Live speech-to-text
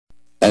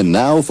And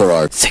now for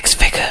our Six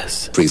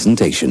Figures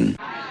presentation.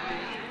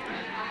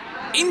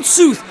 In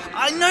sooth,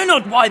 I know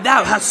not why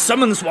thou hast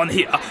summoned one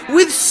here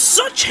with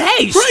such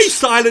haste. Pray,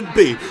 silent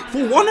be,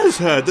 for one has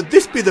heard that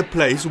this be the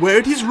place where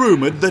it is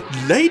rumoured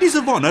that ladies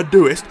of honour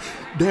doest,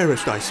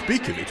 darest I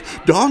speak of it,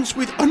 dance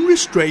with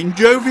unrestrained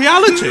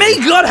joviality. May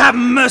God have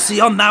mercy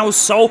on thou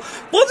soul,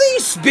 for thee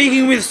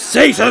speaking with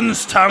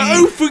Satan's tongue.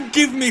 Oh,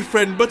 forgive me,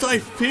 friend, but I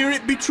fear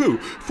it be true.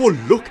 For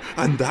look,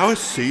 and thou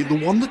see the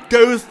one that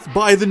goeth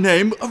by the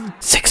name of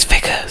Six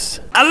Figures.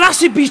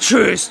 Alas, it be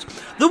truest.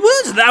 The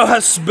words thou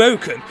hast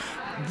spoken.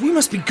 We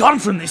must be gone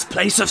from this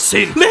place of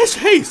sin. Less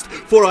haste,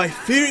 for I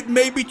fear it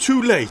may be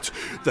too late.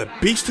 The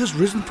beast has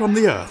risen from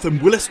the earth,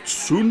 and willest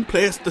soon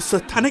play us the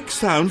satanic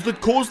sounds that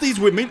cause these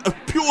women of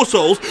pure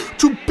souls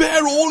to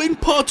bear all in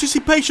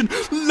participation.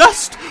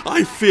 Lust,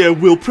 I fear,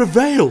 will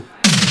prevail.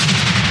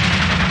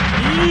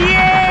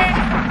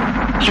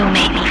 Yeah! You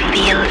make me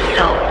feel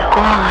so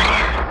good.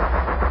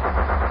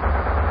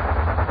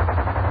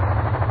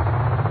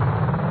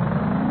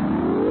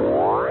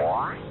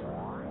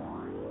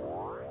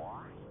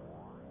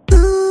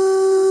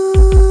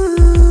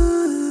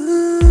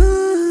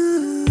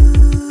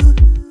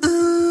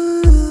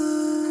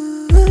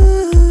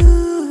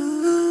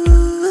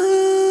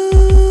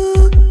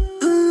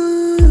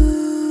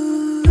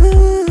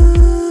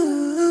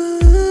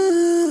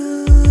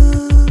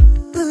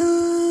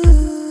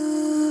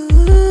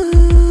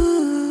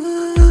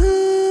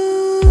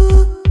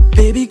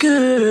 Baby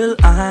girl,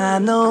 I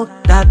know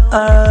that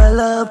our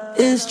love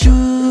is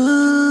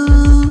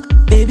true.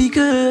 Baby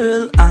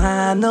girl,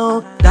 I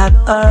know that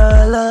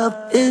our love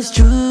is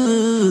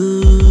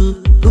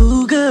true.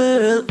 Ooh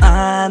girl,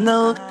 I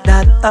know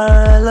that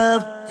our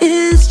love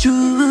is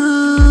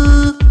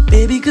true.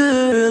 Baby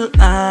girl,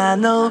 I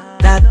know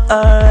that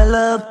our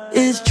love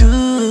is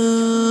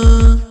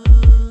true.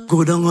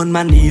 Go down on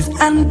my knees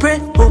and pray,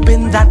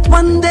 hoping that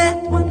one day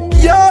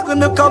you're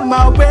gonna come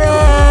my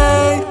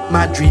way.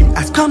 My dream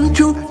has come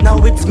true,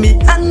 now it's me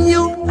and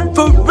you.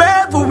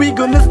 Forever we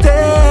gonna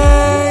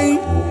stay.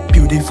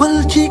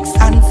 Beautiful cheeks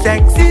and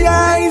sexy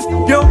eyes,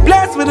 you're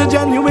blessed with a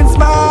genuine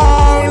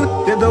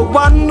smile. You're the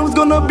one who's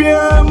gonna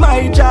bear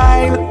my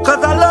child.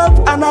 Cause I love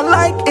and I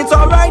like, it's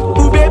alright.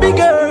 Ooh baby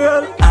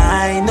girl,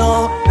 I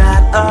know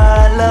that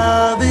our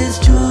love is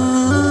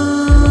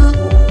true.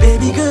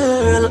 Baby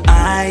girl,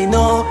 I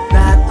know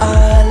that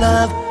our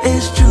love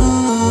is true.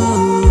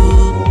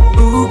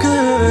 Ooh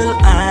girl,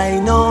 I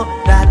know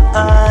that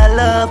our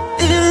love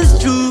is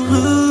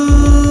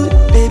true.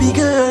 Baby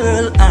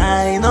girl,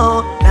 I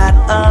know that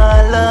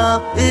our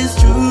love is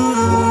true.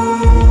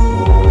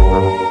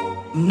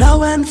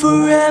 Now and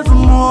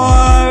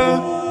forevermore,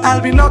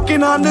 I'll be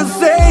knocking on the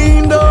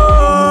same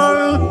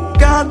door.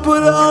 God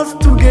put us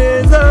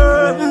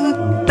together,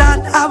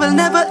 that I will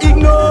never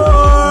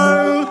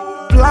ignore.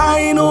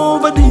 Flying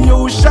over the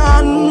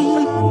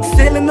ocean,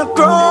 sailing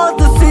across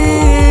the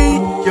sea.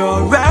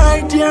 You're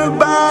right here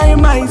by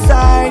my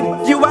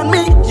side. You and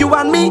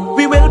me,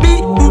 we will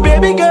be. Ooh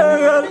baby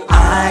girl,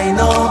 I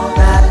know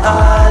that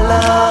our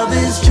love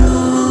is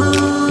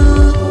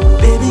true.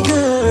 Baby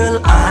girl,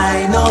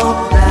 I know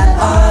that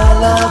our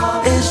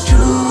love is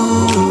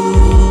true.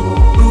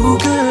 Ooh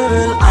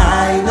girl,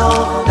 I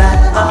know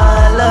that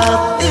our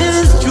love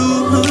is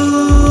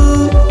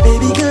true.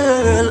 Baby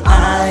girl,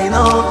 I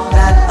know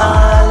that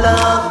our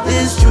love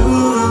is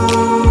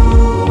true.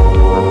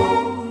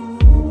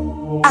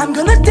 I'm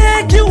gonna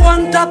take you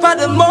on top of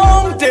the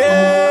mountain.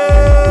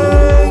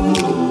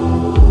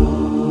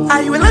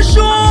 I will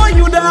show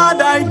you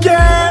that I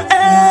care.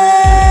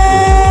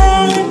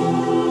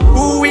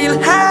 We'll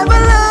have a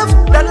love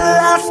that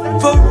lasts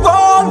for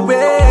always.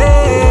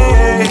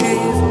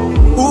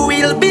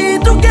 We'll be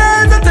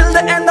together till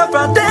the end of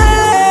our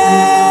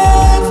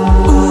days.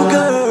 Ooh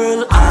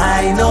girl,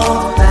 I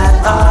know that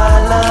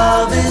our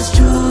love is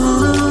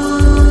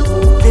true.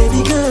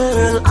 Baby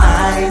girl,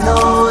 I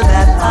know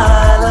that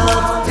our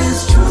love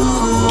is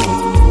true.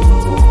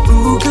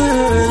 Ooh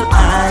girl,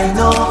 I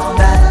know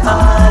that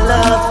our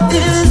love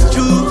is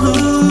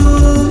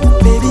true.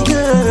 Baby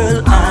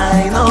girl,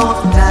 I know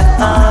that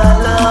our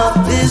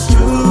love is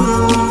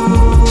true.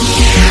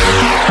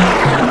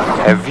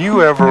 Have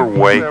you ever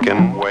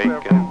wakened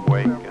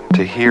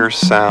to hear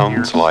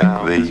sounds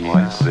like these?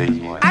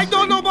 I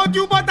don't know about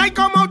you, but I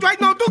come out right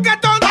now to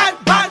get on bad,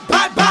 bad,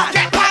 bad, bad.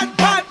 Get bad,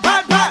 bad,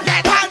 bad, bad.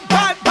 Get bad,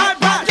 bad, bad,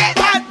 bad. Get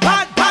bad,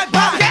 bad, bad,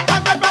 bad. Get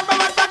bad,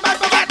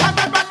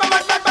 bad,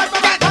 bad,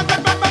 bad. Get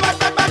bad, bad,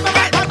 bad,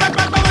 bad. Get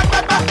bad, bad,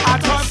 bad, bad. I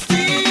trust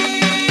thee.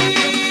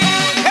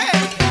 Hey,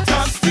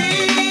 trust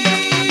thee.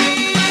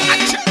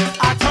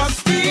 I trust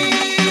thee.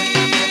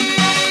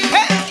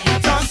 Hey,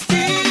 trust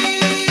thee.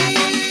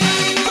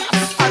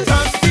 I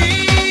trust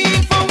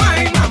thee for my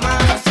mama.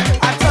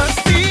 I trust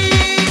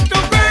thee to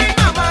bring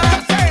mama.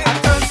 I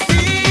trust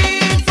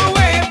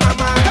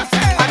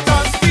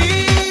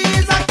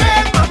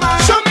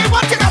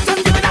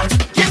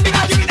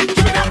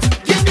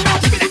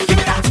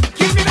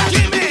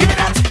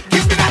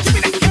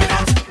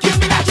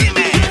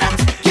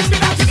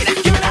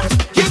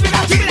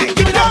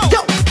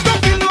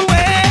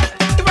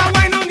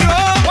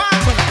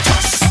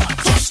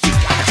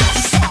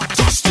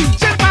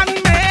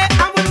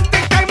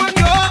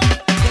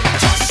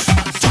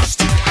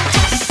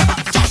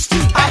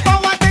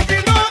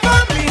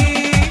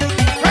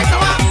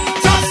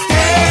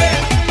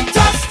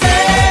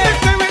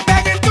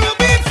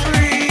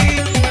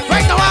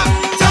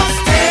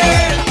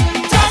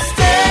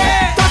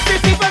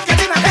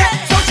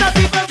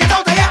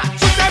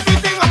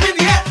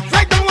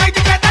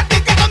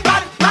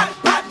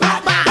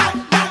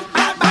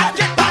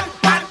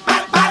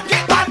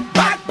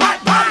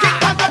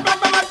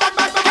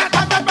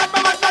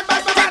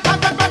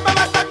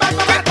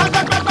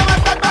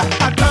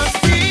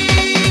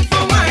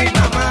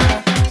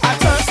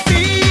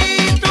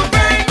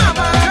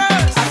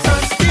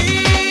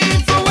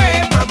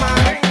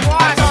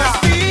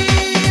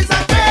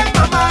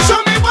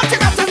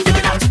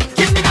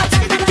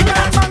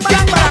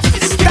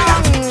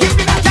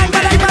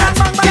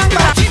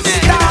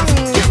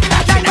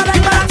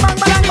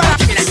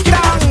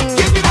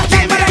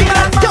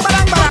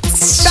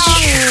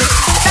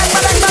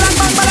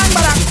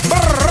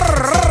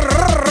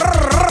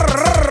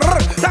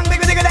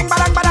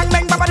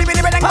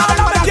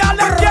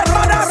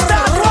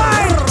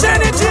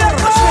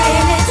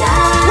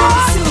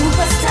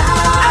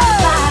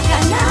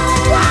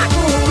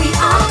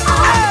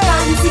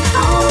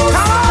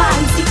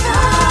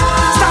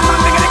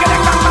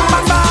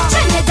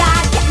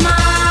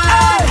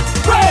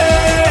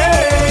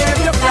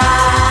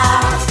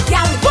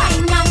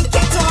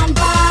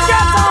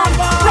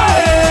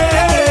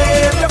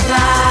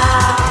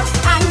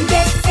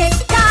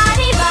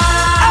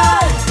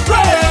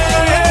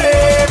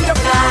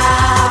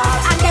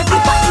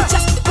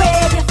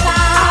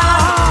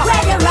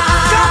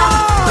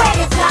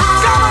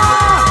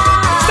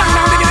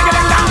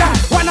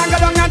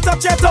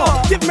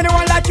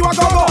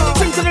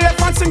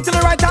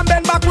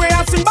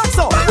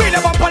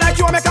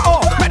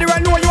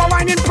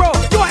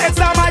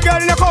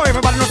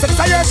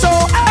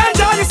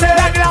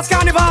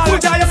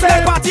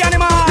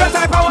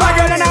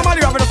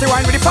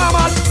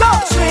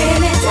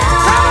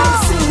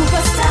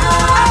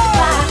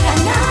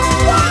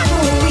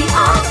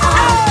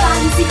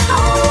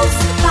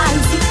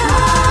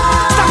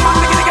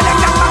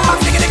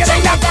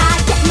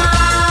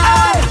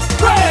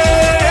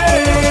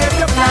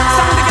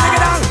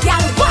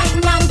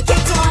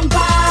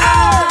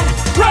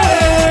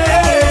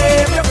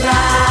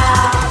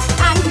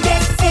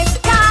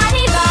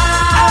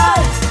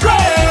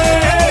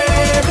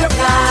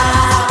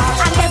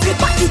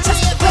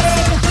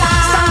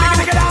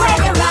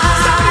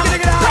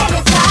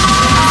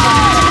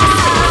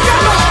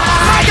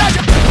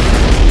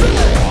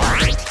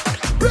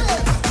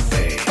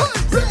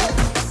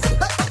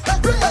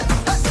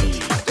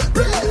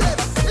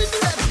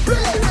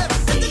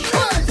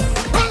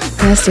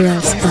Pastor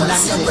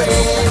Spots.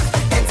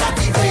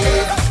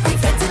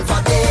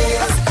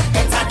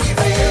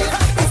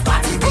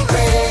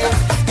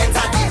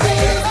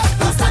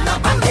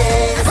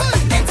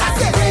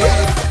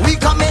 We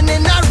coming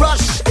in a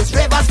rush, it's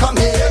ravers come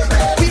here.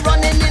 We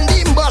running in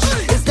the bush,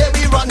 it's there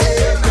we run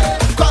here.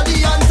 Call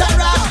the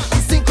entourage, we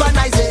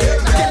synchronize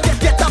it.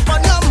 Get up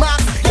on your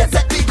mark, get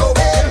set, we go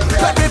in.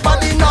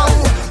 Everybody know,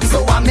 so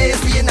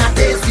amazed we in a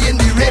daze, we in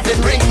the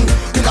raving ring.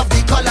 We love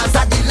the colors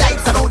and the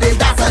lights and how they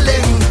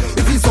dazzling.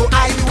 If we so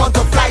high, we want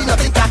to fly,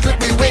 nothing can clip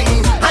we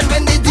wing. And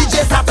when the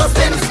DJ start to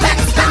spin, spin,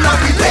 spin, now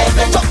we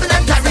raving. Jumping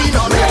and carrying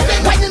on,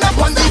 winding up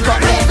on the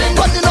gun,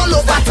 running all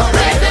over town,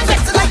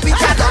 flexing like we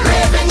can't,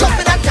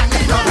 jumping and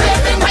carrying on.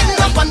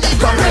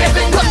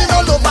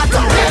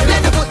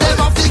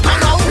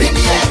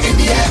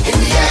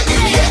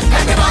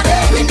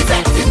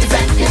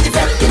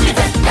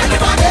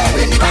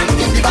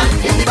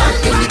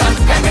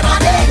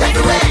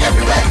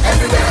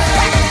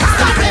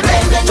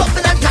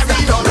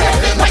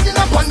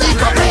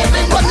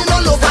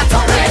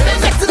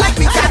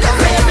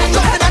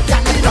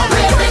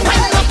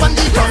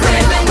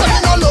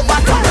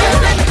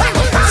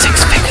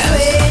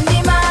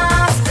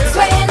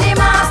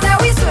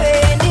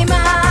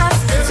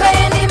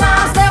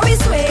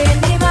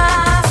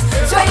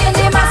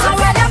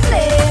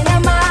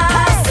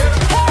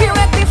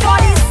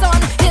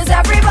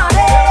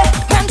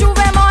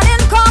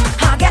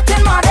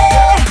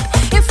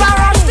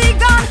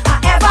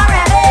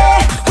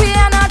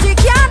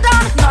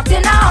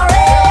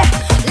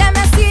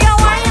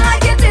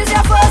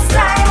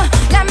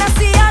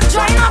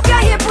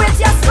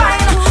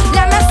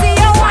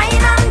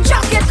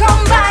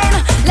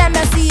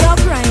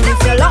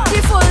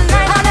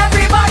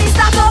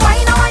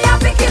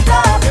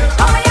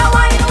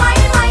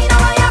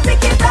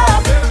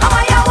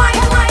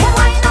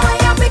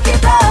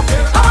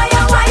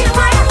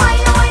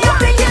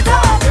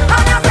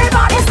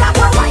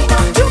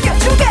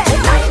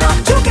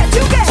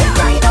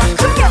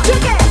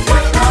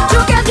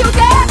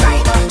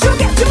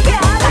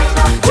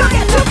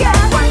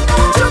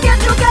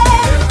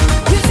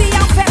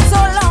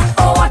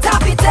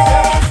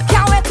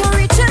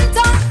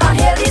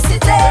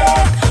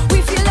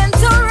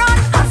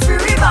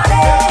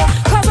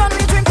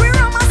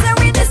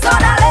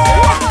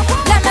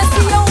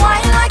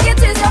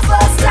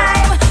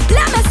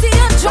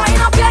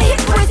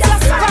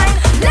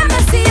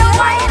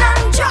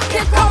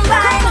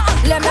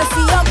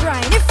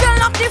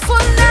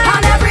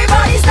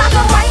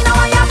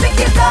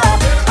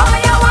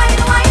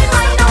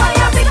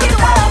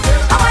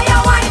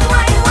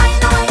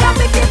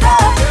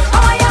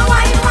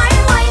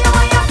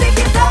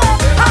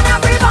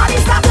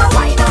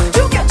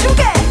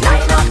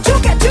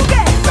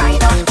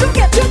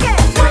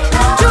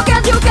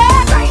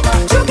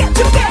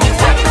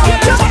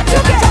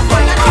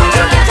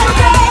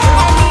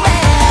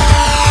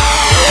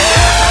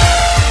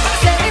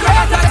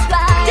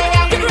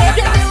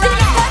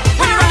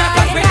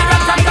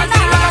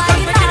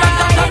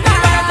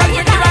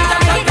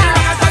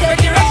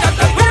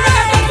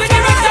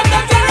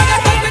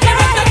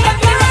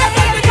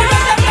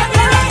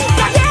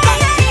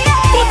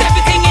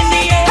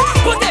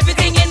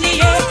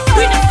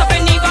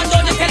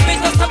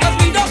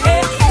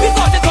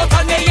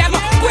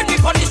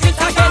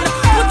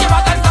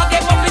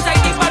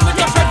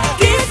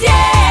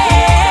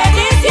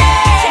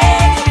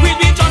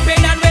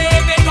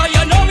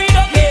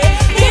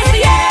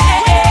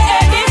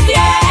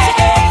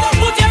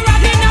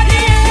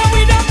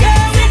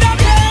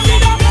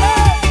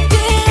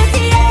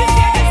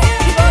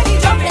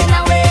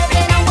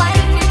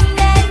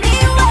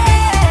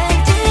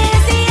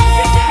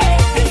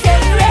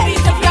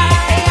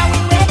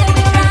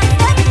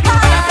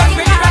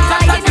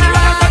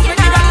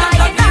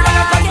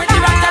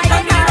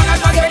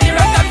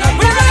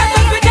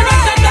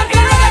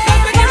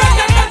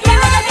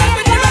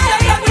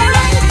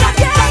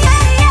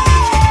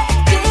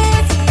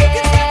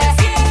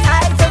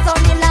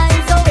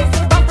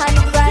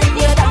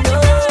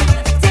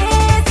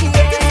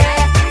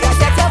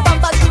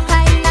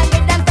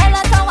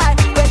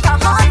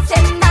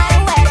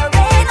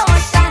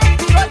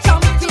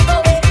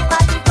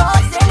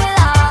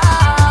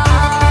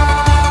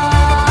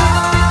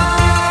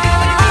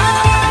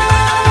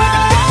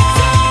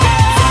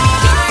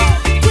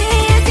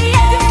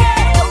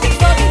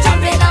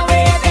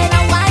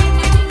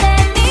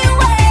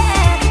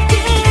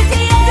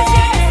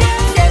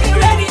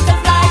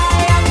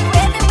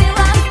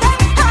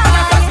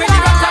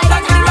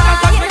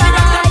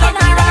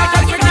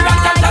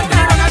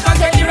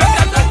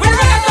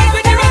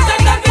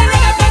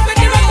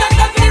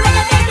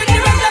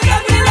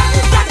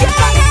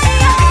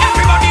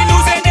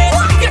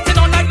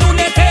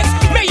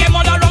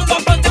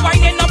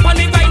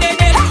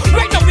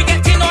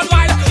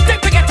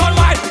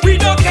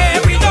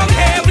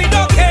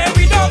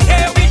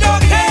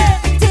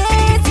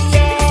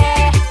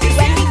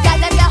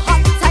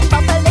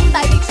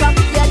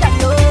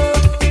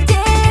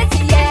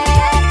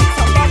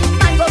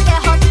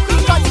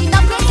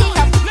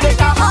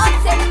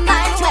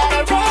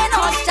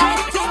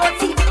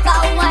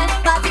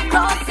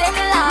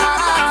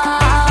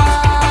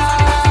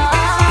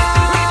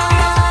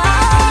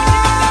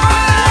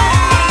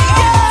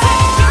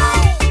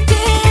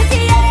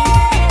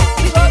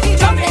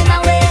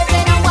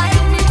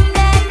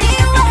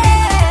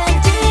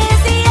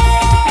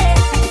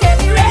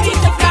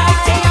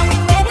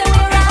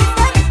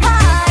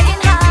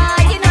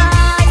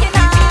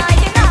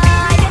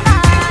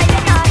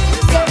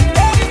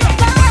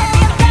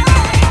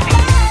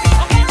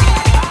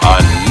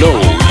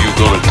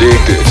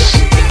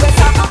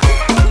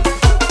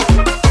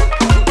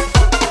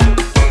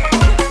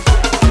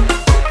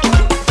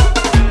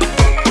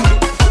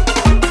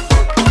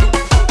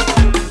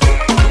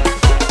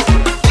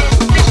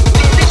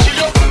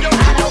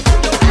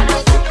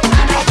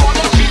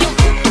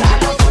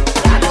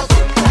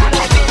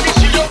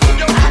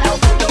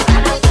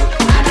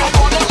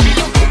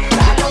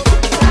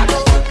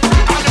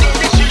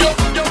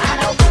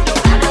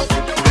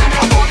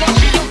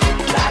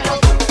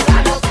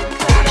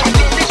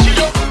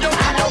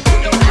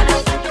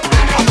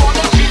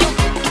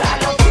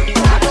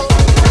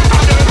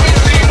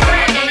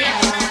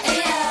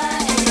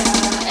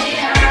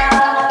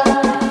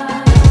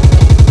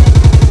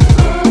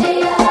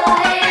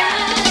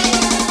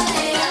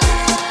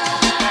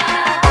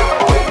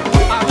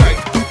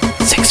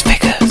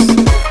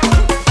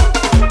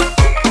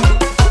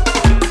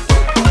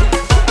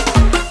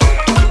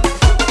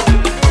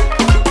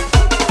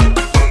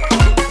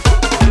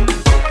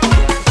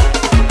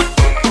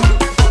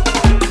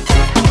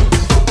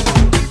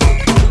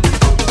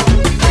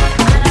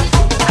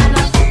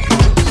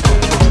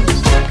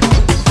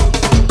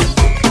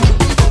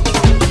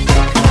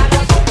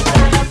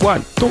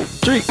 1, 2,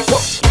 3, 4.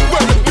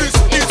 Well, this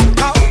is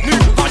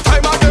carnival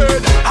time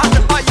again, and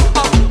I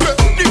am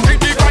ready for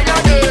the grind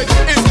again.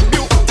 It's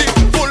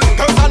beautiful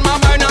girls on my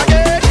mind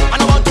again, and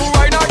I want to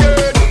ride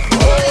again.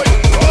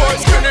 Oh,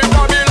 skinny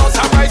fabulous,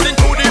 I'm rising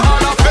to the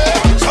hall of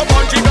fame.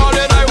 Someone jiggle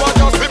and I want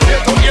just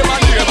prepare to hear my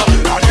name.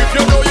 And if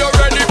you know you're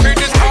ready for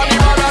this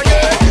carnival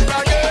again,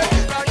 put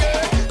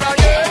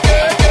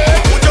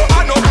your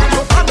hand up,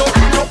 your hand up,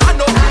 your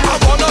hand up. I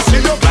wanna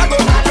see your flag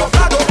up, your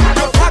flag up,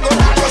 your flag up.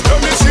 Just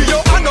let me see your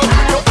hand up,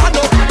 your hand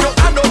up, your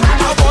hand up.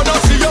 I wanna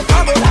see your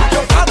flag up,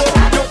 your flag up,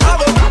 your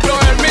flag up. Now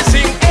help me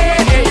sing,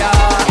 hey ya,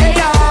 hey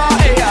ya,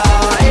 hey ya,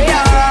 hey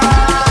ya.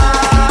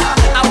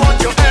 I want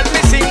you help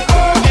me sing,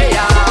 oh hey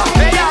ya,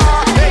 hey ya,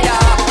 hey ya.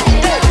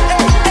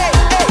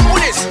 Who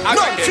this?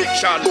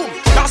 Non-fiction. Boom.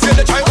 Last year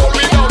they try hold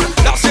me down,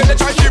 last year they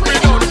try keep me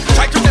down.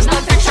 Try to test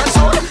non-fiction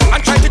sound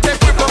and try to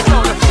take me from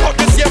down. But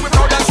this year we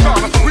proud and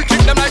strong. We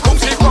keep them like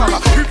hooks in farm.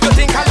 If you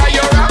think I lie,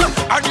 you're wrong,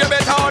 and you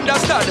better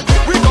understand.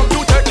 We come to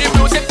turn the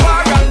music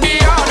far and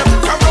beyond.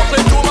 From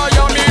Brooklyn to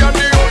Miami and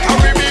the whole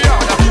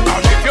Caribbean.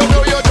 And if you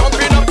know you're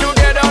jumping up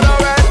together, the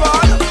right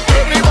one.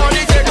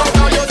 Everybody take out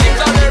all your things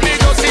and let me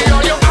just see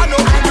all your hand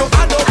up, your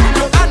hand up,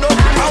 your hand up.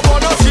 I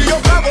wanna see your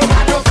flag up,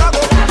 your flag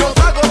up, your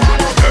flag up.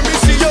 Let me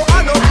see your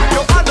hand up,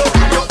 your hand up,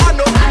 your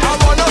hand up. I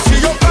wanna see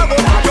your flag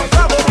up, your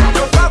flag up,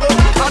 your flag up.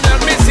 And let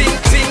me sing,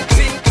 sing,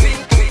 sing, sing,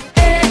 sing.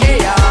 Hey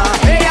ya,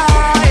 hey ya,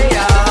 hey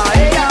ya,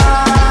 hey ya.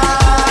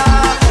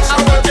 I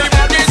want you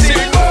to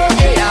sing, oh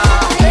hey ya,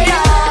 hey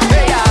ya,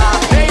 hey ya,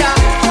 hey ya.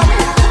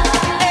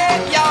 Hey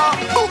ya.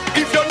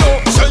 If you know,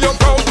 say you're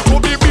proud to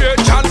be beer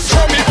chance,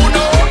 show me who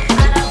know.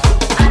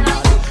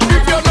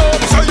 If you know,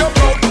 say you're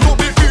proud to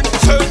be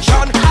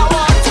Vincentian, I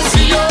want to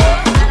see you.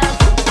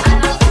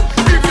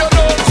 If you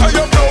know, say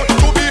you're proud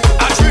to be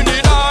a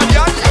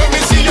Trinidadian, let me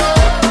see you.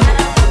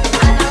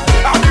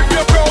 And if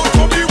you're proud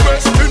to be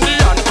West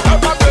Indian,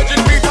 have a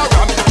Virgin Peter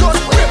Ram,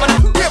 just wave on a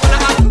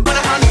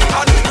hand,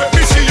 and let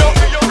me see you.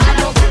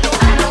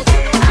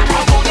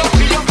 I wanna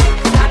see you.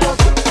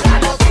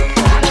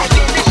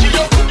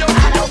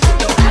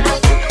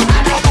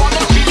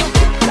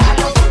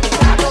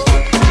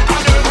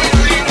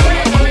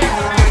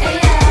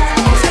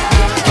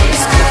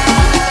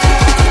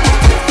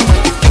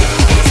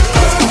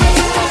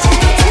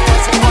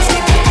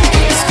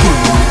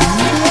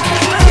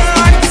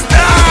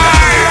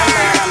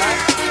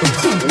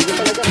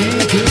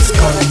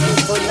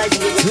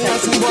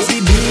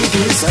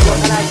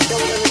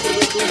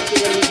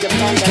 Just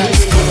let me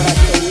see you.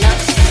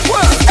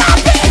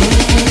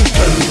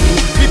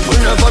 People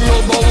never know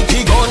about the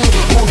gun.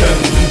 Who them?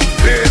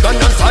 Pagan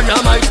and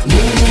Sodomite.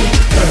 Who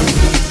them?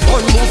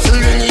 On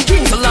Mussolini,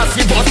 King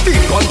Selassie, but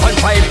big gun and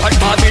pipe and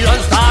Babylon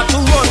start to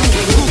run.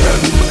 Who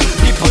them?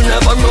 People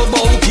never know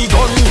about the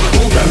gun.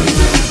 Who them?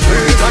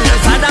 Pagan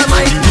and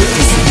Sodomite. Who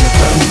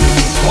them?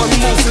 On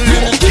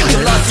Mussolini, King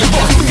Selassie,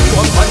 but big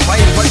gun and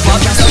pipe and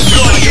Babylon start to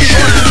run.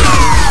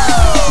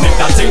 Make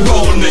that thing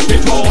roll, make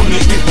it roll,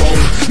 make it roll.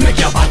 Make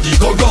your body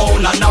go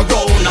round and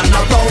around and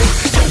around.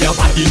 Tell your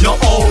body no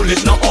old,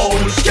 it's no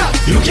old. Yeah,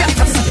 you can't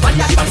touch the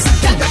body,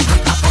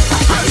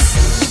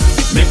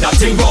 make that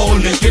thing roll,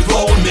 make it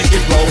roll, make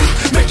it roll.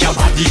 Make your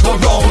body go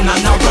round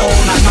and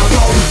around and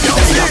around. Tell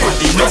your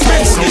body no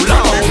old, it's no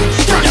old.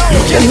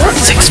 You can't touch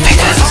Six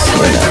figures.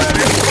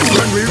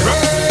 when we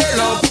roll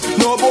up,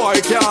 no boy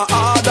can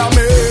order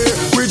me.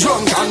 We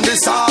drunk and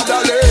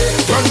disorderly.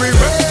 When we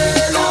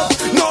roll up,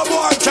 no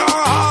boy can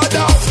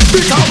order.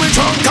 Because we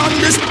drunk and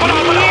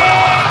disorderly.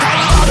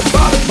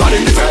 Bad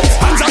in the face,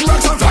 hands and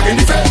rocks and flag in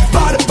the face.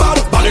 Bad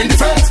in the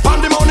face,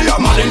 pandemonium,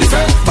 I'm mad in the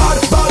face.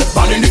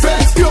 Bad in the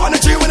face, pure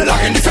energy when I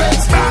lag in the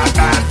face. Bad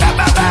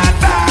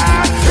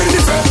in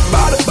the face,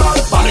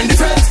 bad in the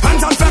face,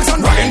 hands and flags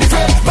and rag in the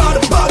face.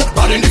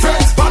 Bad in the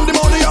face,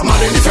 pandemonium, I'm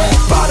mad in the face.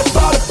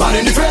 Bad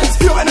in the face,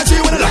 pure energy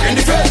when I lag in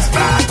the face.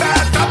 Bad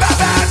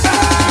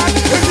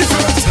in the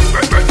face.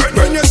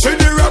 When you see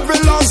the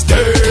revelers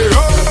there,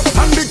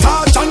 and the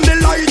torch and the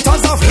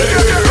lighters a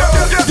flare.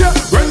 Yeah,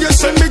 when you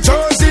see me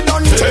jersey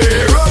done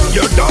tear,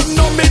 you don't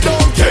know me,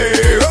 don't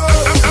care.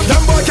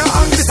 Them boy can't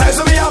hang the size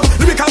of me up,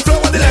 lyrical flow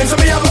and the lines of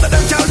me up. None of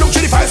them can't look to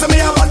the face of me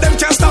up, and them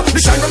can't stop the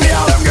shine from me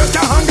up. Them girls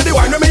can't hang the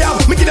wine from me up,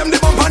 me give them the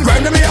bump and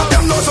grind from me up.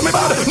 Them know some me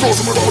bad, know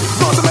some me road,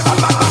 know some me bad.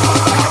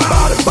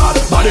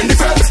 Bad in the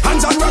face,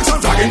 hands and rocks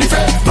and flag in the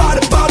face.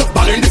 Bad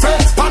in the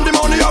face,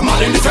 pandemonium,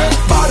 mad in the face.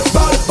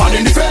 Bad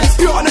in the face,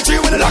 pure energy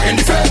when I lag in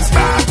the face.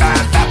 Bad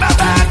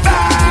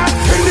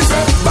in the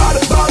face,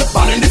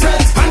 bad in the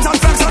face, hands and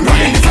flags and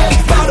rag in the face.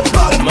 Bad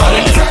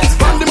in the face,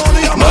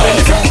 pandemonium, mad in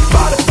the face.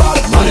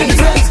 Bad in the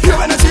face, pure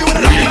energy when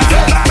I lag in the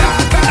face.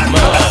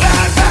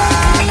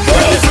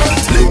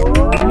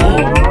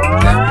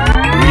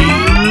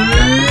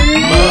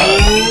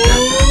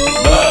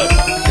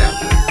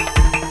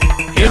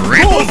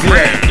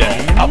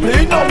 I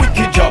play no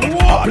wicked job.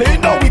 I play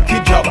no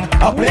wicked job.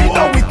 I play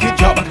no wicked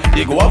job.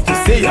 They go off to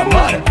say I'm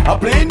mad. I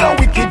play no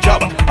wicked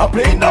job. I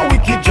play no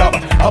wicked job.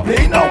 I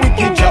play no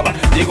wicked job.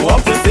 They go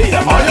off to say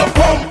I'm all your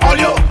come, all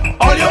your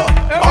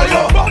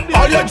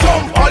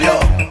jump, all your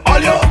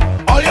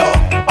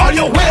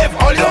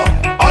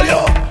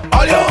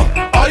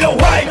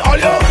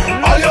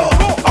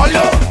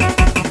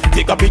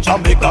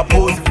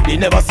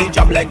never see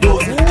jab like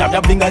those. Jab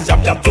jab fingers,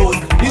 jab jab toes.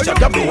 This jab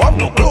jab don't have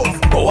no clothes.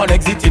 Go on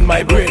exit in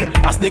my brain.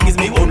 A snake is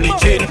me only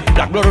chain.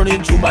 Black blood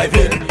running through my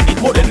vein. It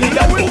more deadly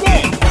than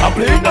cocaine. I'm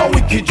playing a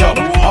wicked job.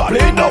 I'm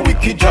playing a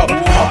wicked job.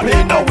 I'm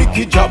playing a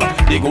wicked job.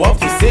 They go off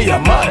to say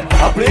I'm mad.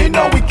 I'm playing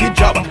a wicked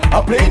job.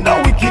 I'm playing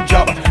a wicked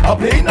job. I'm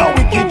playing a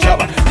wicked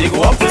job. They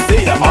go off to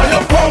say I'm all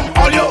your pump,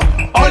 all your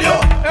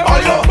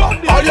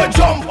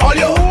jump, all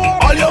your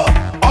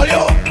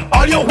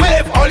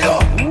wave, all your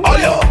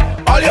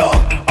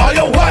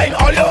wine,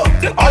 all your.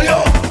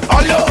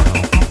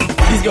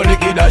 This girl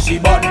licky that she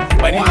bun,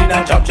 whining in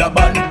a chop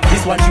bun.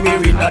 This one she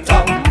wearing a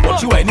tongue, but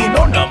she whining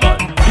on a man.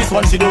 This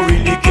one she don't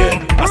really care.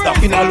 A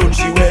stocking alone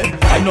she wear.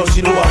 I know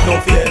she don't have no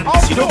fear.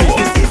 She don't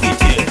business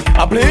CCT.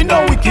 I'm playing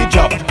a wicked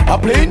job. I'm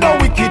playing a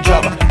wicked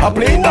job. I'm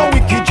playing a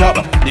wicked job.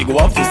 They go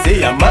off to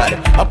say I'm mad.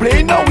 I'm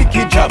playing a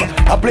wicked job.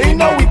 I'm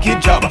playing a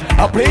wicked job.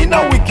 I'm playing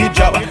a wicked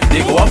job.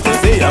 They go off to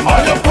say I'm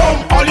all your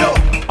pump, all your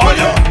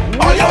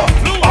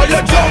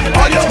jump,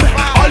 all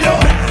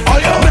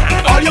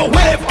your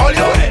wave, all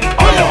your wine,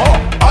 all your.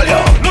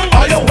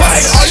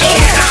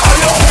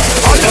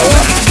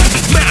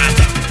 Mad.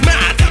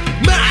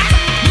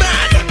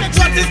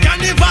 What is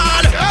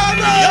carnival?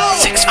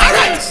 6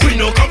 minutes. We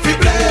no come fi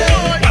play.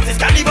 What is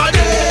carnival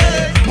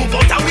day? Move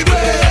out and we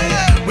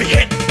way. We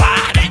hit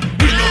bad.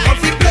 We no come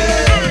fi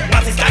play.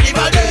 What is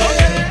carnival day?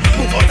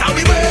 Move out and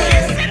we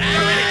way.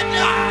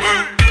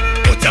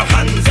 Put your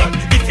hands up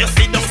if you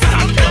see don't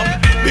stand up.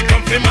 We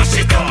come fi mash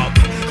it up.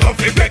 Come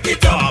fi break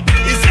it up.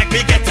 It's like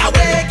we get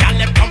away. Can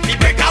them come fi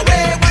break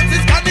away. What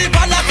is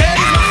carnival day?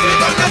 We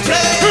gonna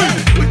play.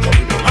 We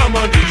come to I'm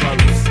a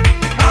dangerous.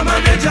 I'm a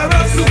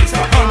dangerous.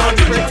 I'm a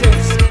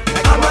dangerous.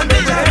 I'm a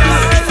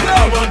dangerous.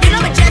 You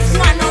know me just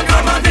one on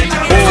I'm a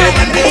dangerous.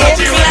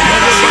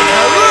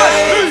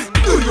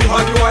 Do you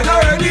have your wine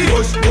already?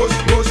 Rush. Do you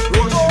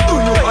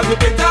have your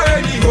bait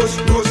already? Rush.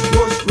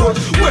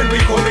 When we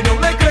coming up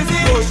like crazy,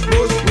 rush.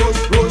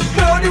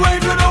 Now the way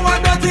you don't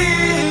want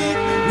nothing.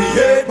 We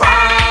hate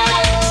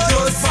bad,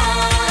 just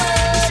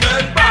bad. We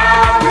smell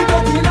bad, we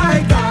dirty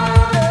like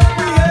that.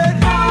 We hate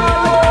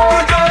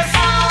bad,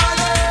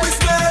 we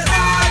smell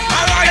bad.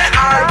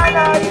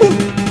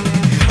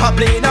 I'm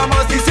playing a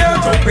mass this year,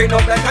 jumping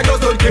up like I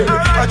just don't care.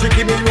 I'm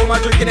drinking me room,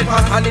 I'm drinking it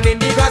fast, standing in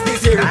the glass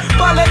this year.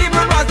 But let it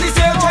burn past this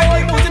year,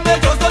 trying to put it, they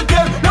just don't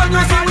care. When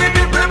you see we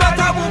people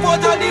better move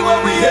out of the way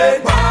we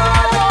hate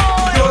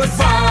bad, just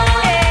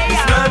bad. We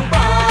smell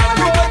bad,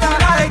 we dirty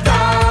like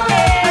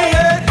that. We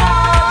hate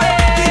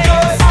bad, we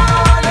just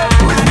bad.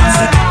 We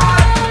smell bad,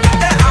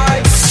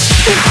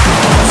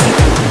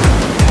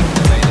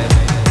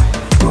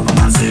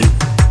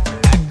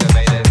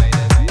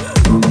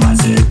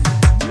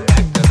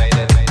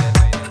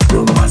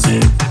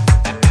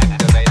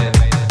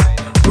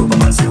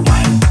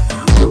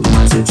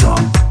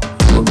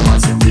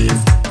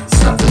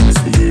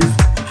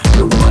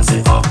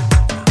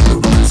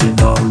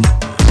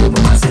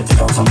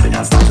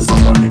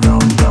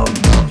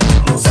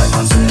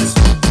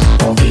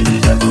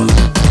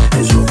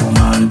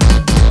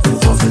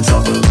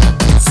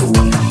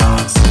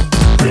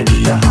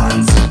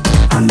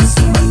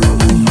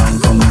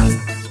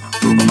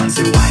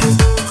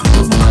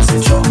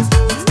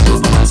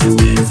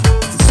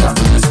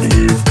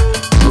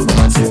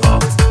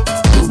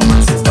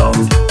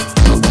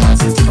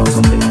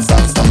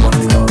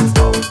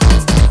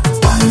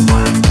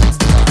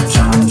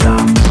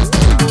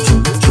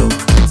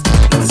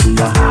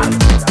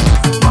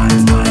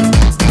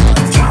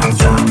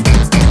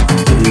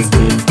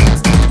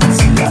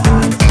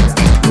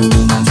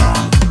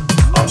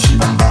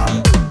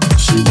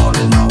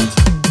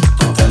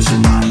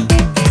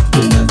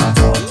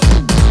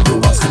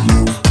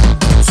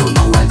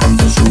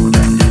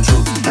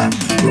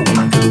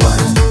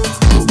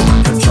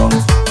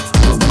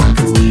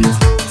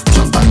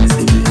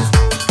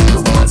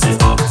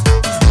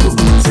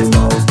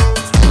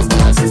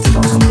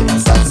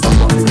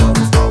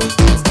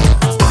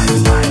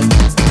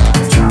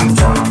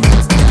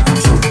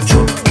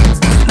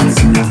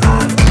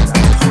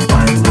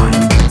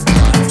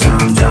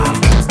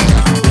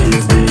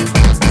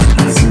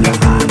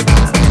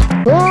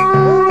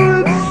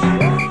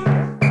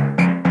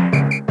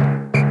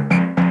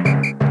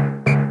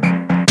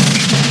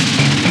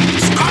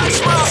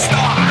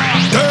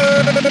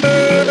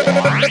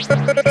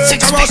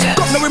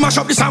 Governor, we mash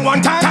up the song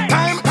one time.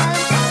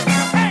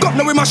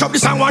 Governor, we mash up the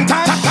song one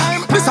time.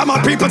 This is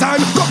my people time.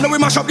 Governor, we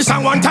mash up the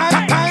song one time.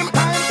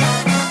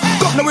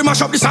 Governor, we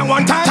mash up the song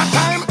one time.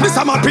 This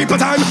is my people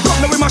time.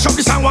 Governor, we mash up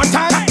the song one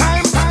time.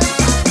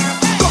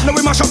 Governor,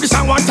 we mash up the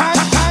song one time.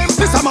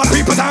 This is my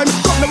people time.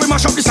 Governor, we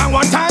mash up the song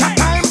one time.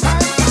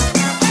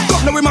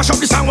 Governor, we mash up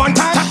the song one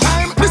time.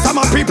 This is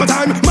my people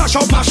time. Mash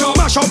up, mash up,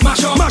 mash up,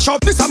 mash up, mash up.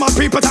 This is my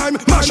people time.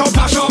 Mash up,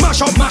 mash up,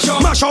 mash up, mash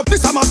up, mash up.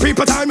 This is my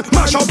people time.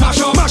 Mash up, mash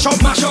up, mash up,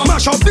 mash up,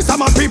 mash up. This is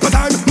my people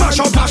time. Mash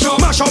up, mash up,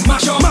 mash up,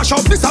 mash up, mash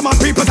up. This is my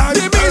people time.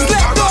 The beats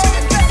let go.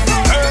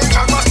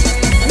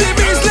 The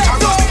beats let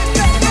go.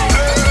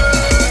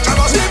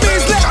 The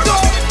beats let go.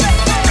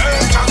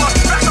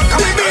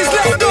 The beats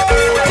let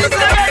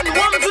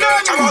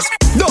go.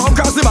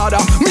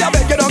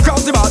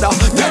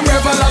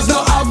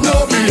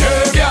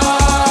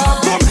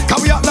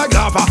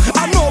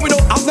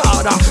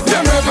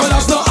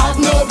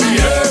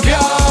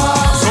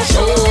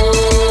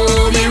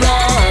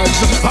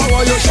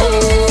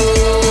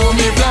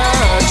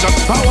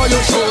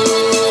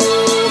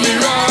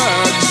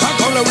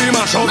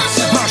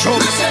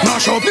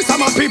 Mash up, this time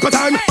my people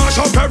time. Mash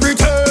up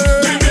everything.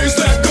 The beast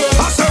let go.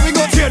 I say we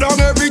go tear down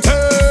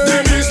everything.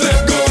 The beast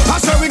let go. I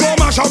say we go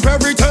mash up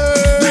everything.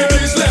 The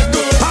beast let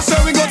go. I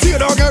say we go tear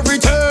down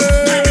everything.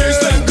 The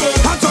beast let go.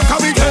 Hands up, can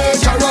we take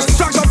Jaros?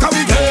 Flags up, can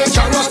we take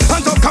Jaros?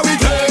 Hands up, can we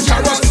take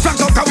Jaros?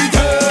 Flags up, can we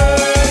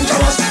take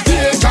Jaros?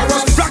 Yeah,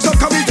 Jaros. Flags up,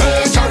 can we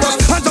take Jaros?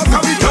 Hands up,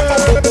 can we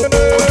take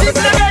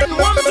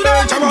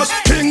Jaros?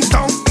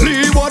 Kingston,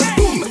 Leeward,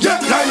 boom. Yeah,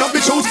 line up the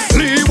shoes.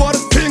 Leeward,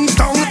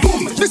 Kingston,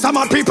 boom. This time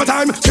my people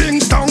time.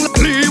 Kingston,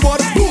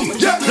 Leeward, boom.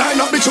 Yeah,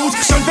 line up the shoes.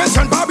 St.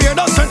 Vincent,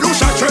 Barbados, St.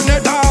 Lucia,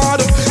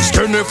 Trinidad.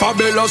 Skinny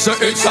Fabulous, say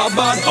it's a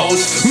bad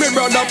house. Me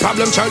brother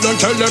problem child, don't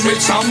tell them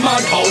it's a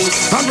mad house.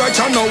 And right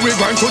now we're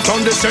going to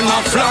turn this in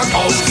a flag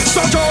house.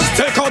 So just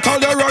take out all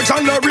the rugs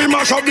and let me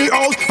mash up the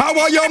house. How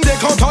I am,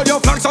 take out all your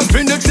flags and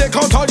spinach. Take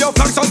out all your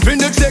flags and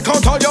spinach. Take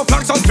out all your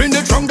flags and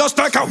spinach from the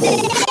stacker.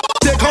 Whoa.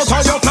 Take out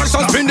all your flags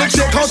and spinach.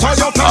 Take out all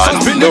your flags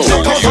and spinach.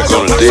 Take out all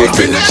your flags and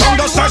spinach from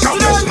the stacker.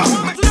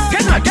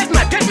 Get mad, get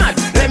mad, get mad.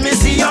 Let me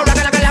see your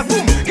ragala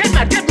boom. Get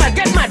mad, get mad,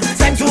 get mad.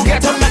 Time to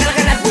get on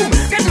ragala boom.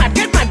 Get mad,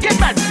 get mad, get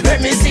mad.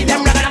 Let me see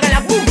them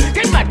ragala boom.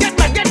 Get mad, get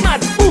mad, get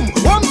mad. Boom,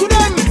 warm to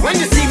them. When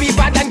you see me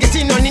bad and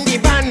getting on in the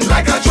van,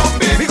 like a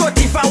jumping. We go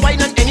thief and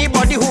wine on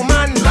anybody who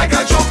man, like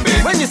a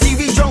jumping. When you see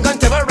we drunk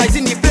and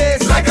terrorizing the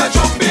place, like a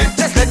jumping.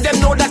 Just let them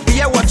know that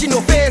we are watching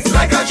your face,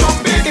 like a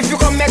jumping. If you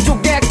come back to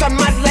get on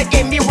mad like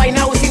Amy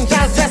Winehouse in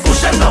jazz, just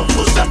push them down,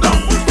 push them down,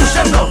 push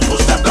them down,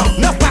 push them down.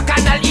 No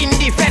bacchanal in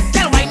the fed,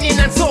 tell whining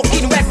and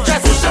soaking wet,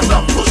 just push them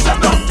down, push them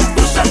down,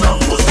 push them down,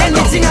 push them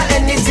down. Anything or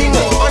anything,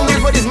 on the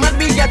road is mad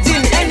we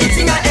getting.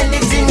 Anything or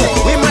anything,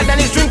 we mad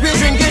and it's drink we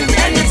drinking.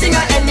 Anything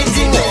or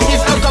anything,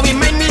 if alcohol we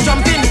mind me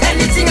jumping.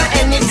 Anything or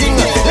anything,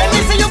 let me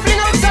see you bring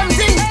out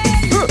something.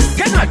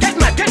 Get mad, get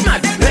mad, get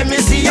mad. Let me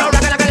see your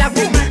ragala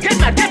boom. Get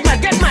mad, get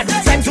mad, get mad.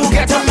 Time to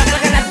get on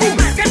ragala boom.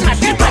 Get mad,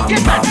 get mad,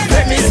 get mad.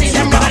 Let me see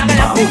them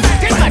ragala boom.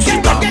 Get mad,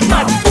 get mad, get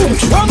mad. Boom,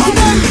 one to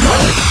them.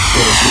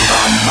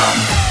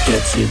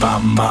 Get she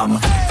bam bam,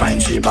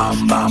 find she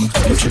bam bam,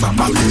 look she bam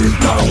bam, do it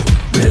now.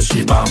 Where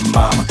she bam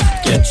bam,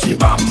 get she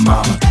bam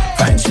bam,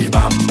 find she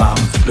bam bam,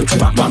 look she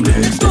bam bam, do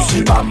it. If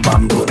she bam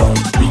bam go down,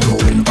 we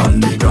going on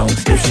the ground.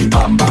 If she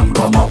bam bam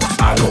come up,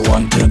 I don't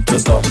want it to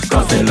stop,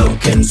 cause they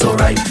looking so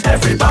right.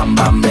 Every bam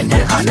bam in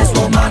your hand is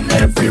woman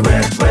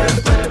everywhere.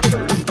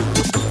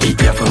 Be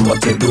careful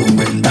what you do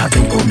when that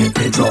thing go make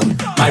me drum.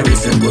 My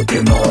recent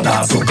working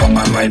order, so come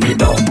and ride me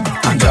down.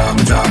 And jam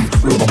jam,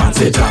 Robo man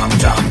say jam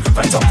jam.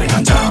 Find something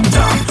and jam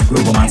jam,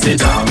 Robo man say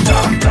jam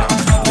jam jam.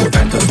 No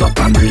time to stop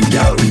and breathe,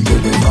 girl, we go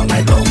all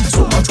night long.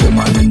 So much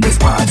woman in this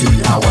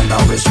party, I wonder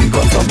where she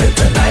got from it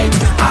tonight.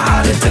 I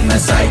had it in my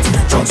sight,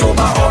 drums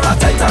over all her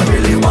tight. I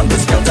really want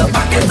this girl to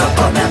back it up,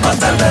 I'll never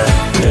tell her.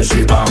 Where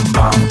she bam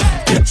bam,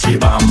 get she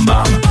bam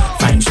bam,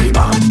 find she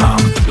bam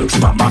bam, look she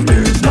bam bam, do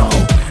it now.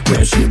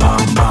 Where she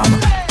bam bam,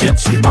 get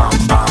she bam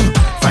bam,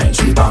 find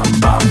she bam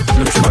bam,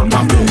 look she bam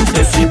bam, do it.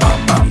 If she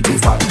bam bam too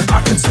fat, I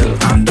can still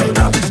handle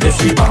that. If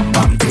she bam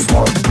bam too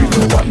small, we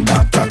don't want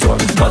that at all.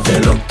 But they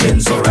looking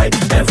so right,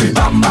 every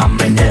bam bam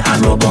in here,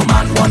 and Robo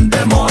man want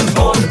them all.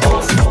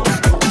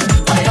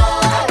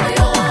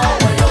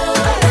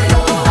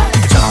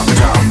 Jam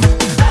jam,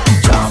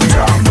 jam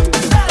jam,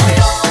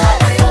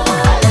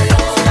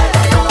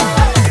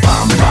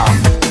 bam bam,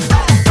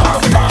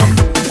 bam bam.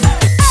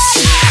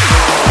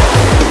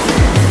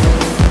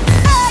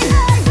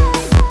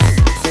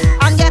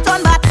 And get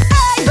on back. And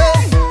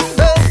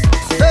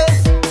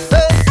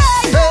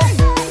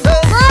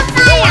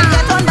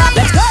get on back.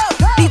 Let's go.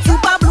 Beat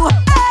super blue.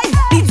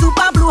 Beat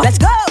super blue. Let's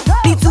go.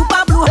 Beat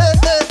super blue.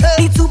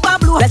 Beat super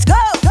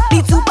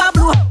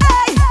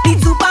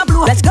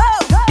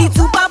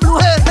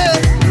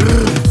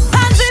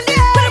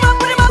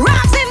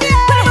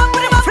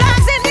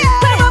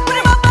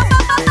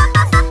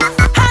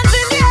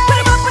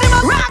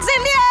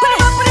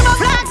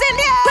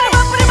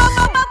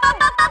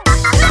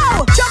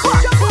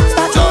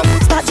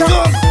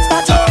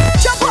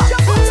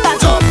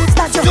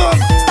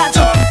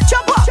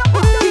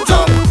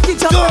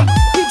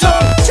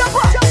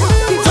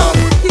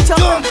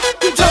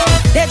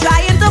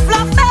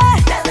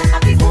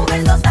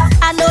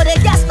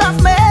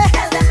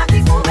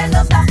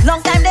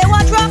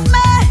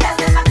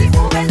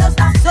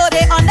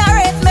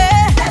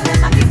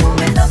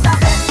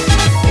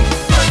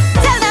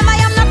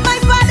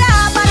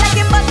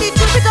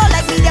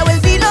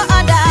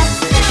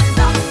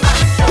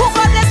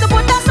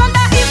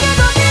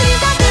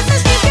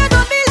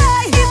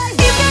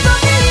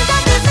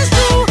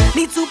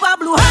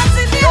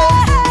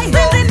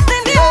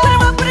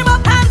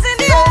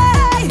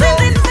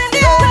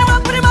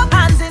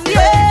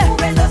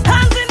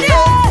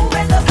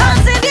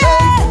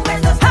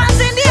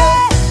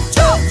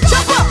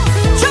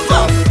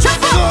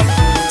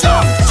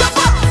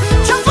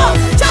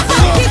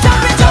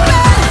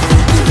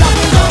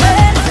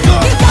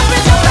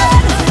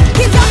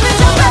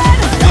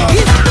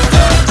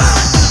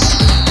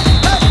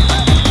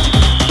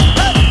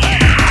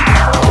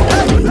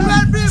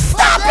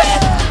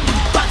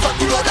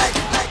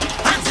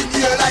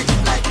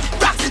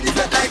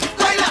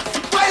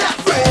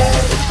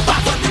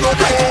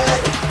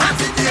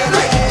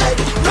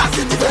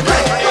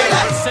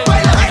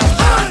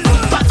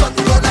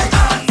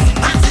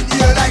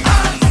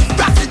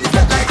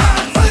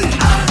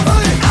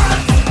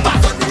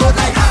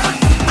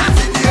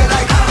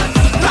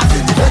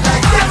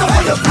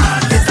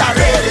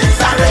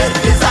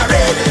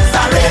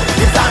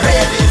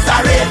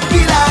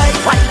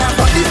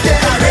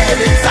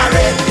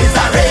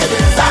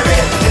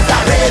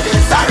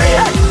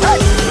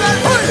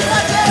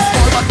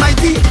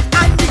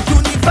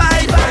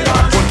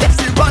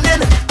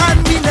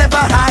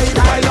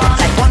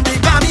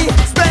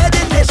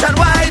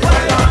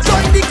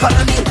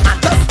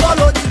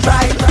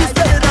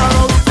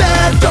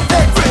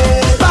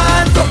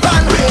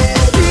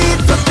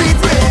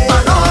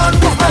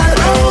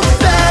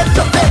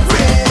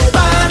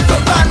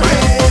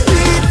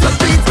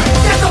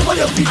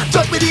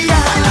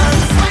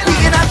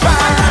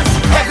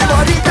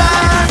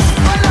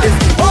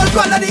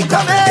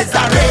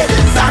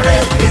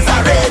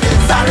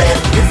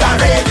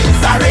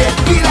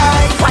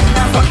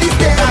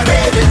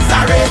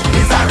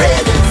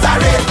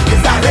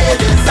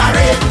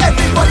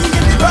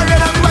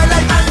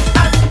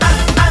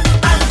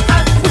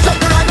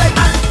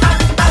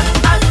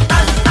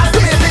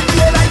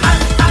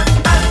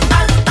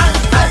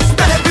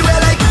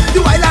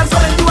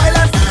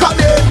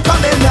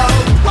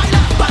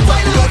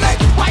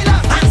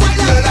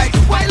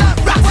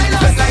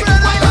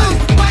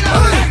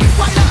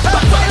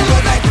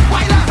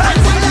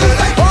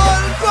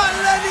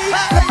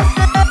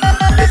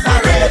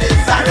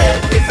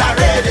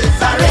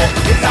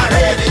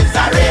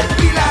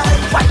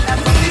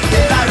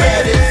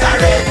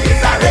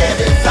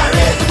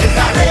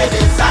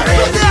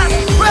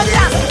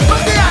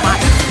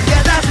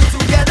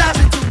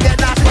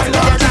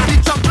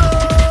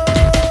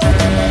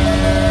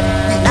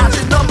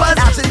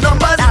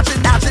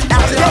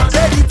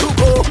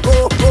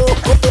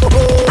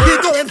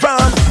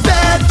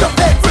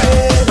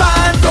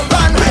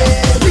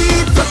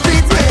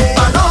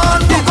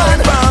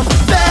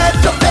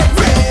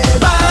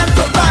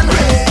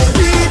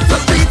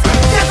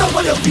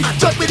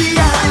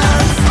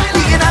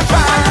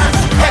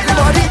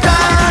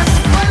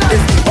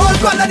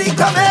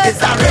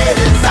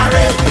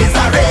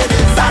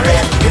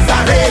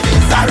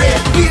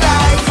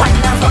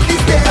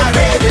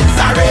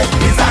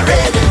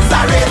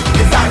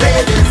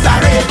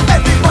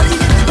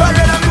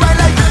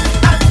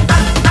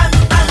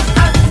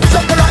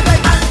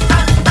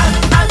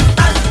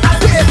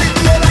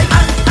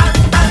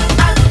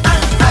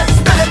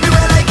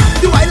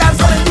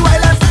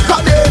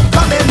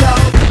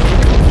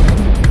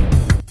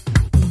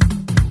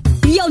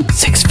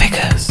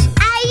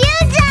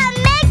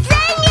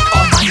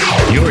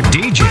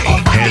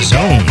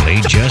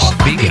only just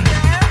begun.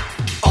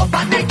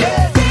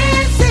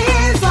 This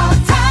is our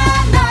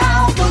time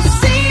now, the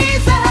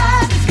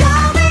season is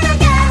coming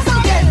again, so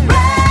get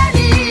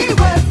ready,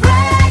 we're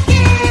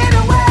breaking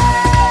away.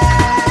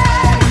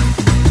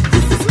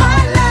 This is my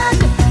land,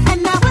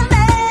 and I will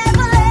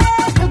never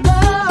let you go.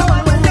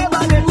 I will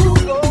never let you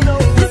go, no.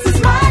 This is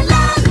my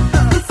land,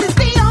 this is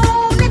the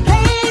only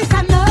place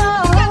I know,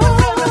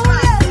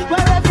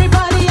 where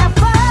everybody have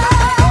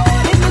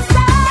fun in the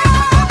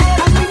sun,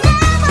 and we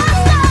never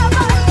stop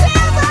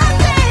until the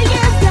day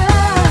is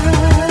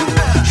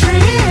done.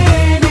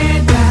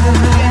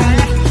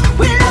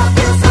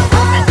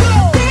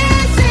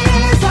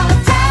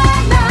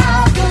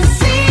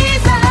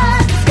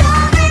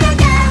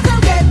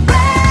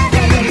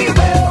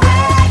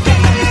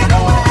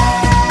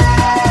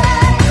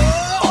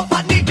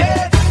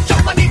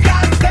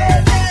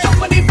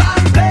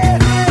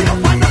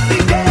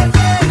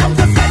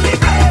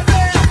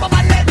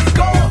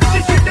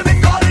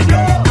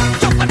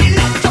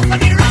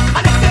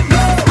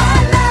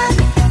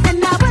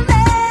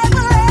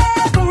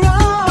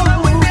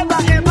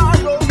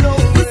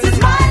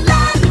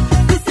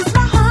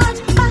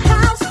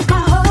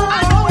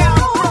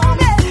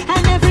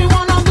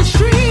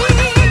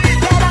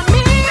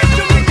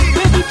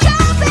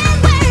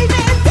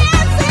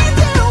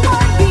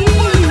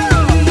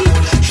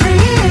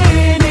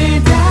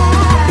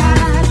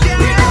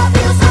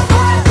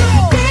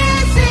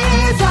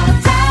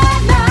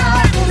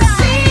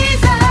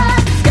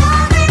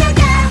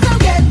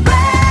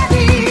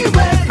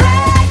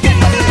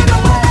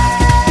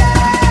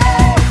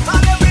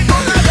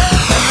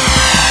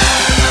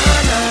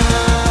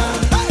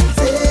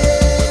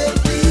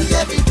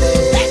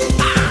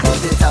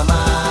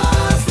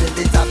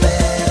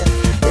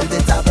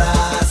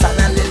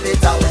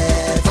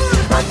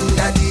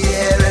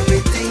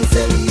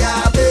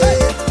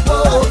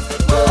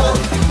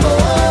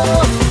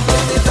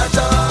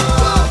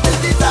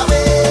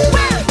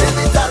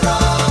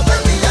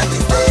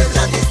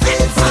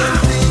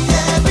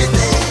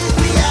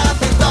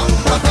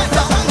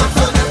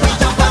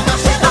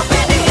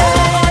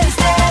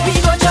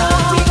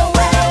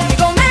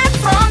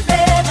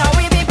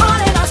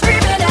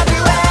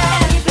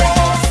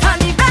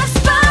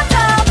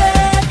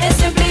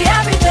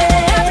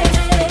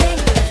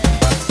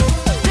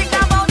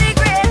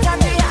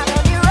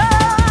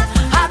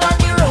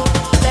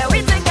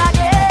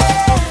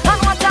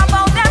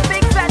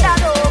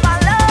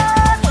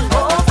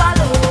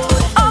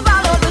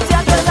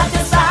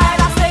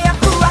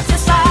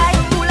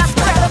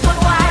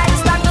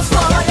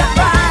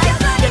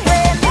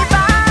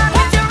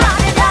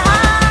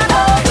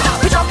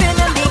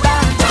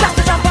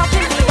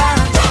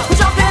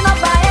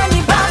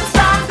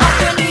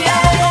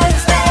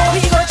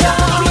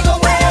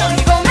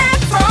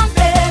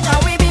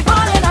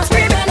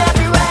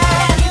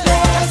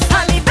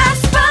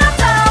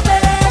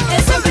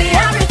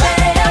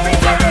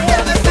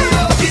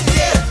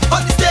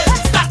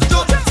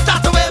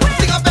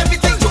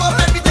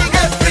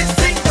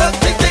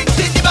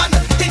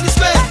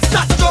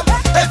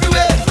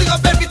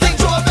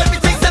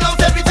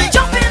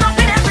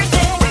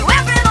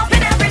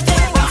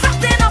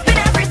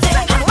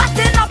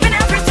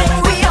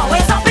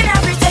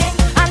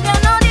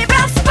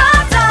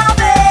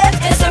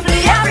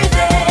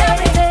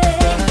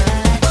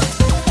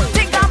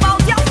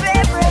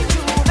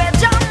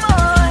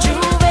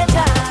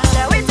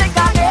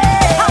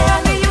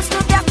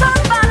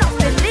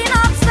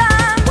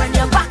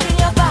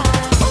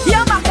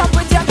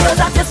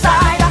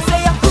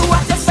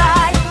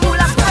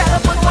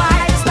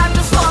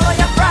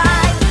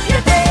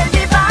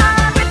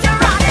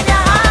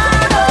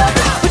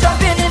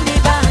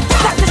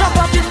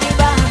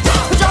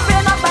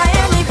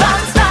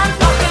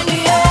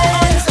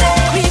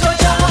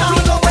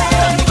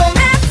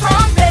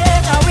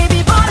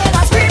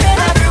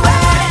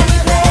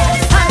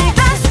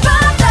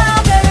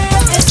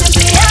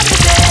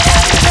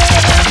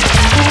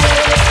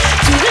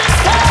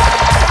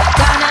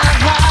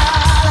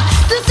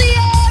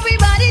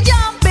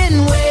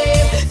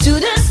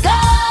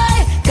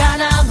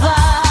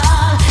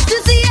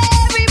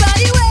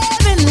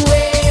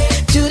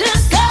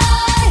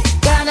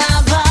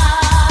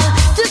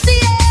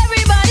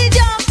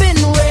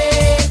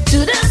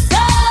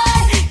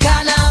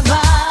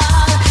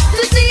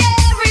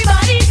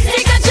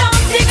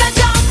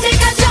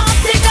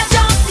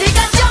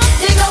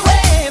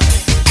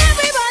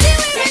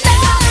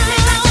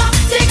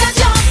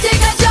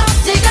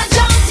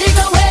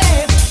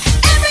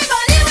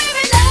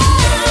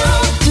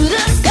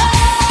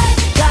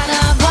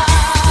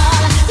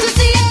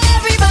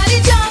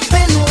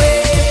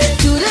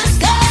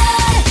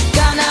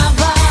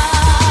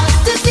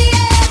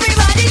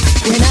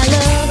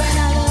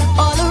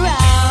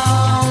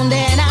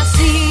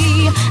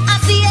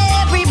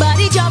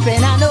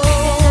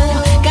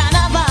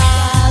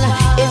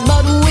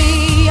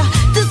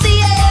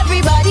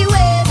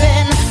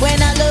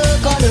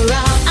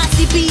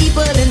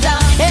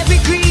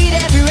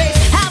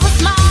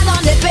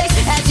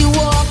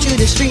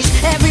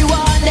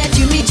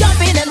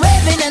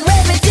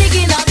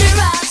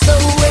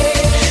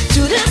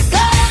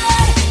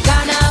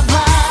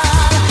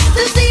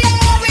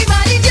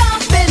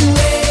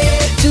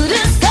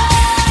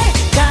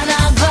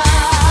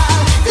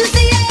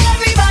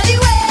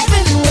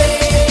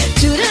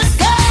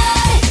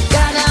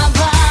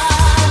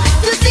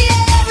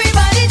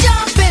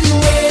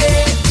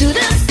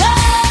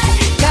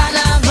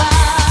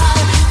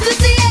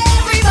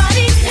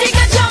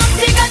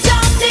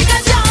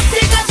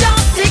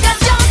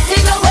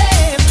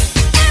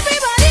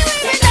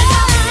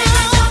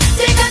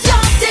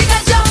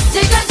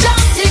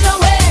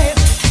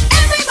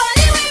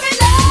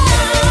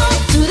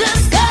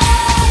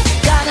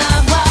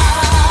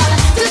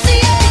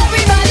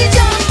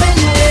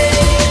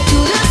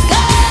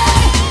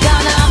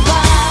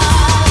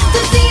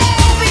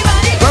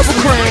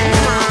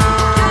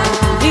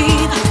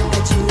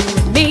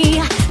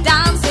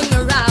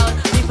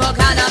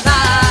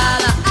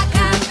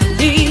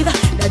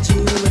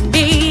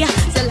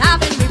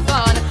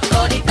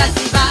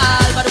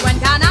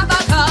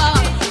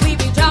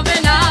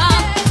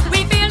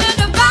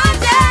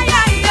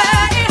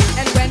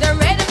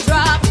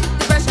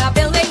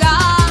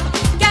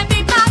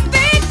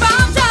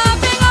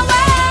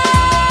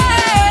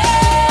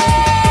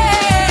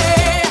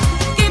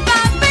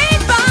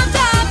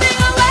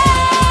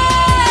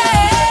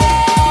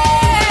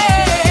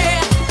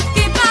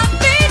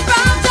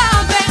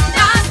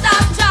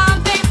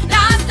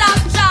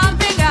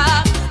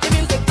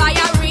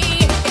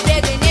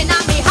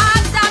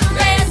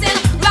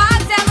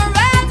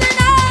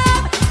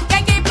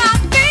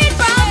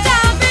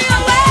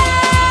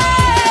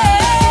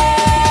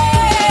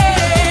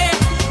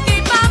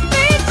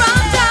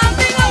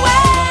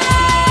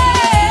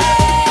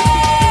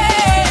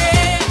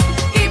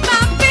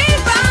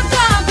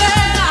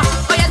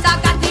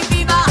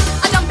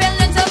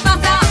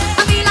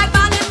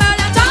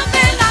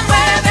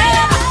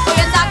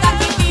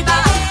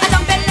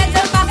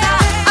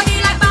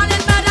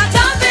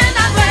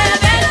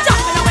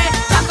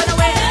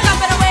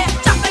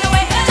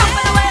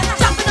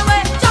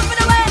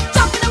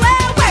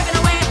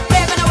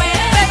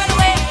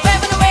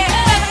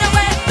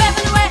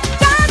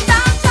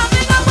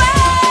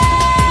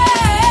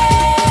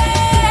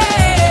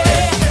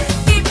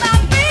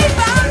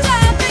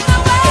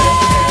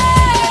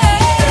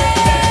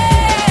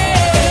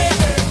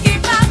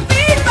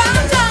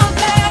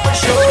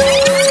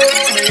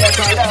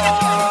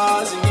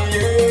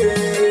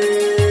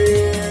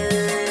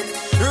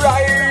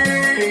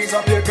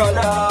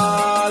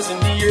 colors in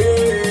the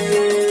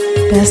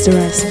air. That's the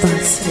right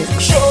spot,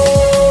 Six. Show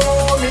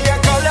me your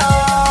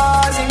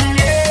colors in the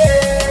air.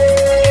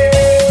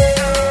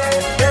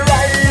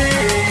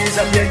 Rise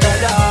up your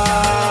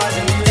colors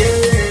in the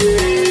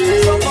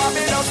air. So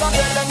Babylon,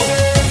 tell them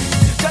say,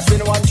 just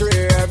in one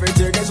tree,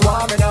 everything is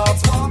warming up.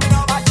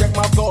 I check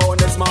my phone,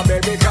 it's my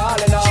baby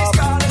calling up.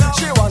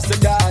 She wants to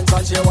dance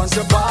and she wants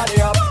to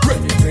party up.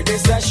 Ready for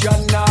this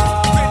session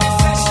now.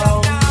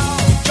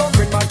 Jump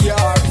in my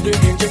car, the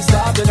engine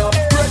starting up.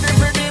 Ready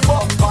for the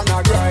bump and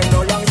a grind, no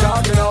long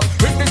starting up.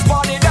 With this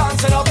party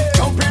dancing up,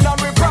 jumping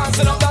and we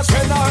prancing up. That's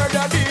when I heard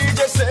the DJ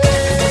say,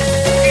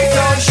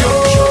 don't show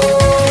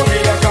me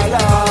the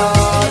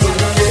colors in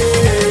the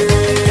air.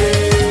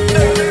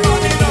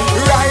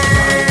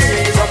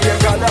 Rise up your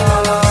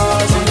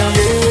colors in the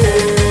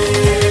air.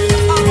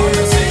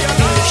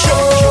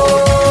 Show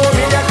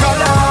me the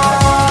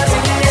colors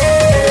in the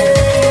air.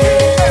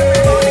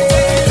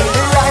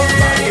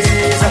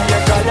 Rise up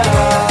your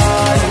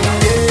colors in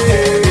the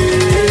air.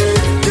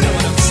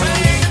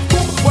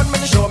 When me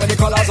show me the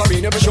colors, I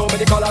mean if you show me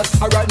the colors.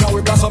 Right now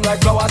we blossom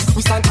like flowers.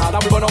 We stand tall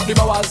and we burn up the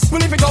bowers. We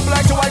live it up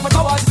like two white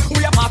towers.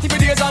 We are party for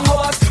days and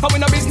hours. And we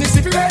no business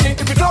if you rainy,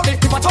 if you cloudy,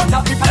 if you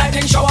thunder, if you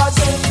lightning showers.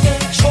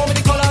 Show me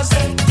the colors,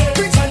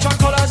 Prince Central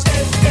colors,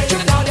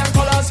 Trinidadian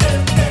colors,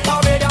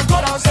 Barbadian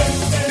colors,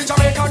 the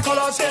Jamaican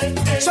colors,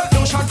 St.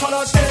 Lucian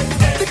colors,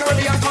 the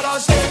Caribbean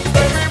colors.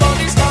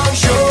 Everybody's come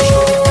show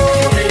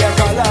me the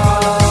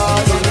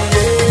colors in the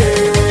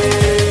air.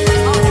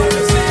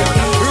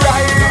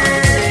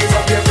 Rise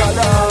up your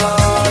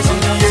colors in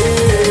the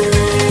air.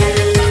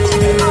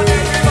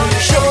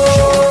 Show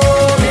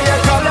me the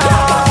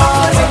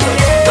colors in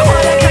the air.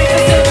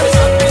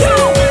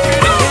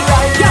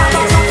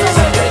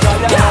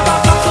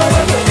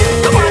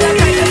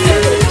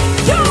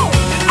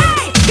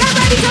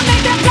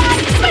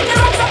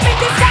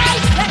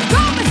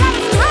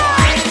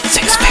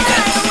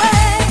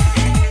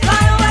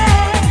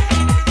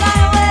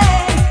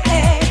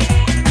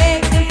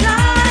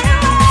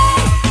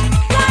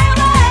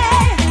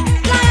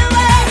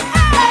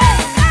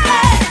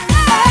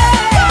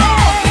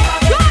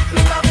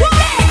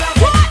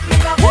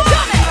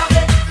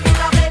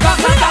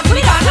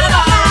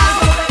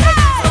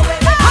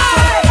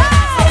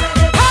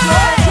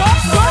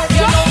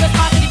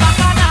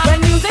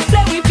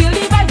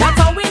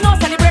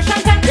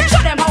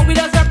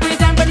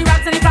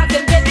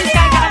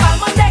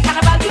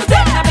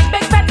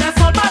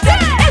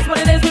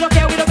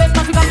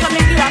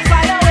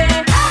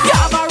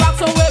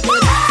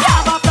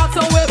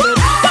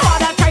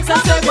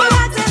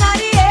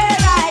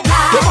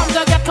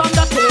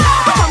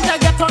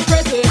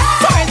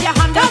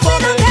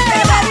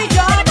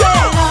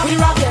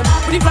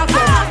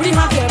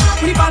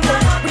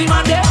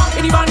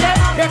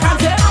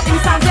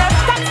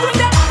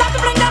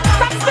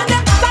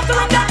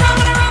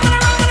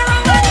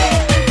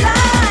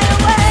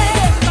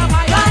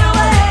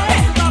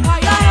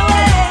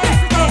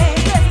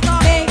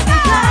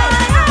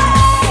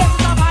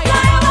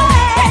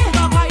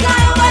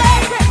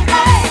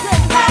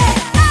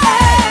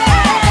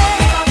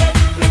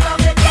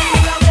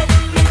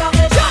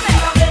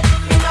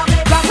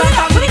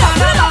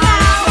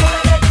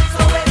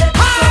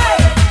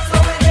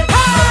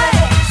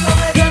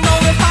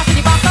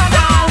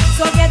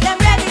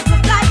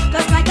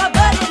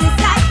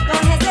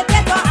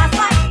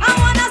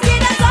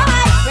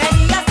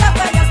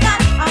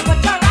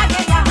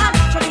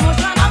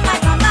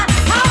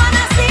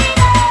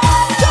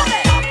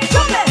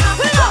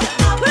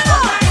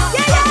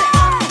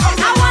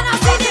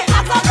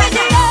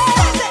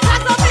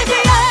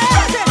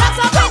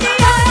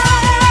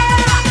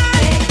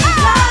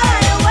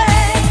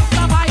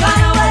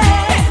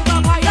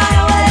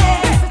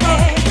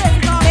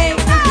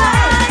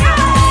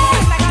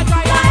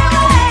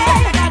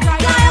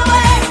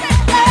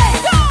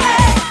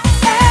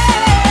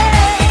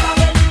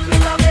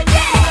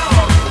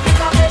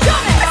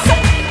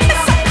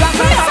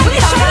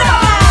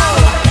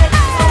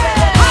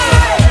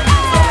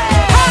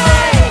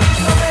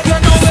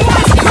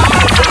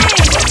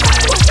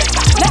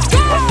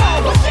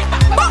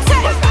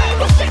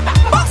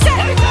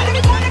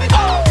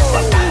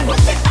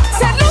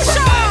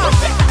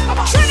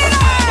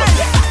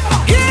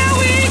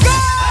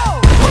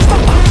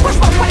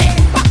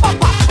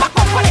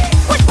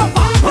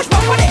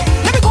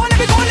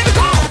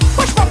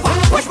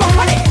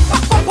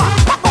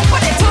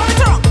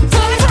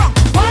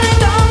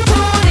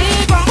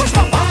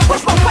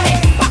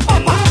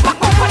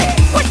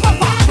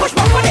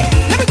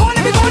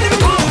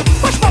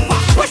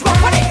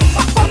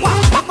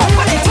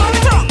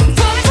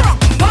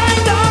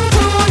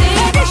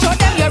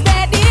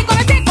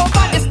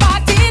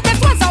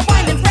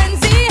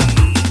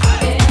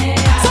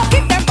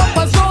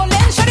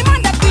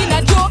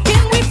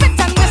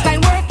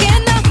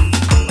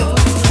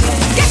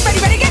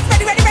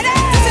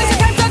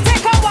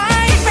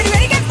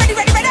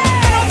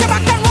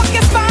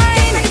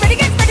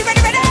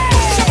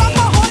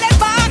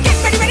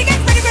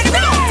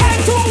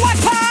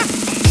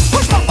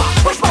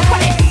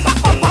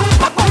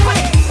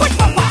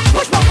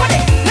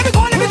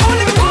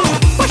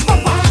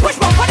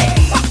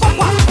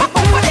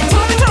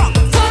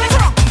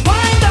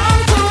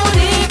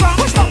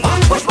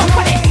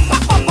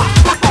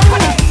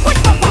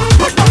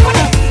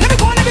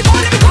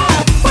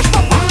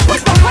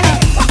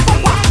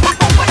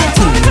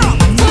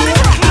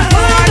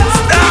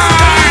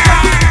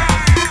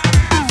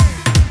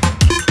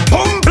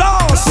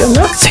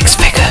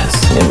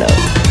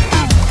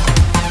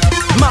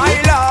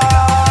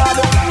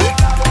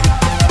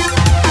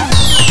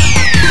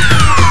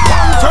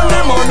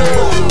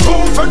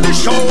 the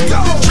show.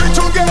 Three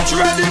to get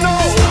ready now.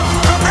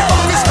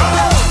 Everybody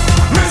start.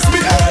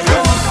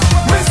 Misbehaving,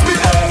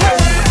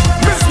 misbehaving,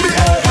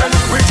 misbehaving.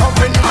 We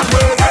jumping and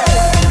waving.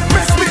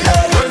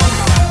 Misbehaving,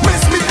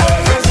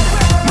 misbehaving,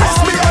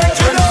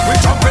 misbehaving. We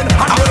jumping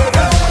and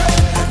waving.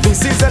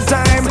 This is a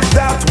time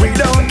that we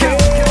don't care.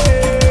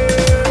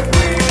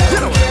 You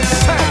know what I'm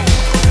saying?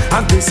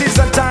 And this is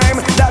a time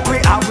that we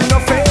have no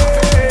fear.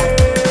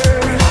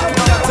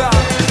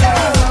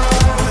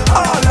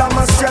 All of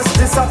my stress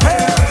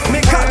disappear. Me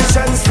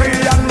conscience free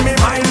and me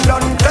mind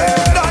unclear.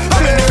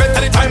 I'm in the bed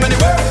anytime,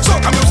 anywhere.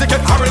 Soca music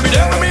and R&B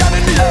there. Me and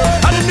in the air,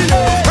 and in the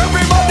air.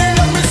 Everybody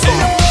let me see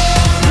you.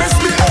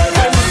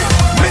 Misbehaving,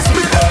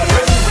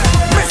 misbehaving,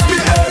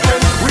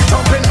 misbehaving. We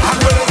jumping and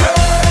waving.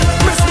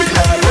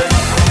 Misbehaving,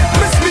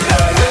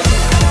 misbehaving,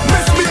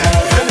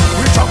 misbehaving.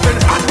 We jumping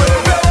and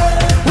waving.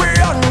 We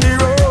on the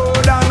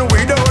road and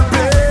we don't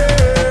play.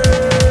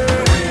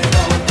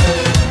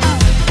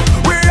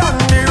 We on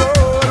the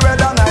road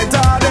whether night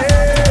or day.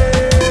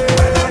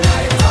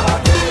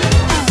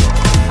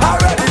 I'm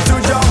ready to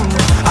jump,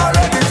 I'm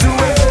ready to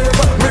wave.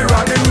 Me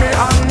running me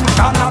hand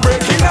and I'm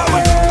breaking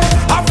away.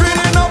 I'm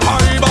feeling a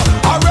vibe,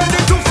 I'm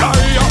ready to fly.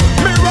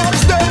 Me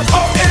rush there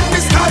up in the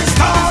sky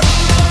star.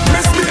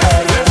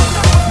 Misbehaving,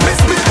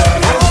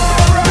 misbehaving,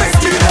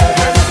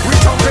 misbehaving. We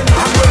jumping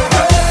and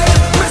waving.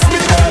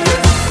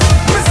 Misbehaving,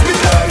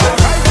 misbehaving,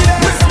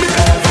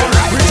 misbehaving.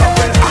 We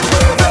jumping and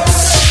waving.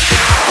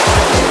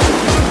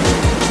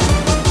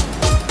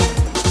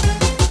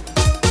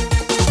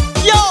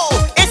 Yo,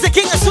 it's the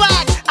king of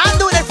swag. I'm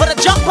doing it for the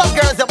jump up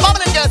girls, the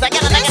bubbling girls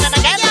again and again and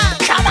again.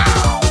 Come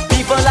on.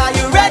 People, are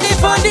you ready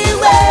for the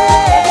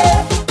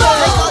wave?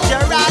 Take out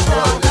your rag,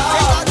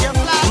 take out your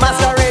flag.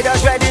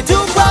 Masqueraders ready to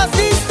cross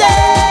the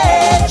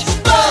stage.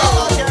 Take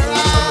out your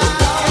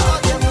rag, take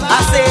out your flag. I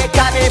say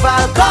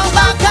carnival, come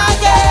back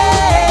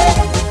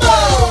again.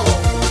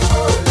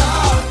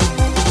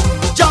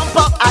 Jump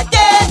up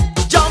again,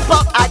 jump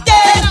up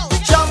again,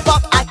 jump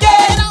up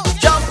again,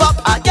 jump up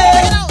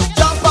again,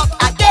 jump up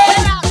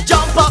again,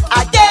 jump up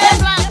again,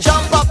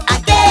 jump up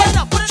again,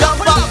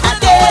 jump up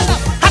again.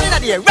 Hand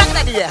in the air, rock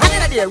in the air,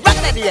 hand in the air, rock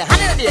in the air,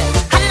 hand in the air,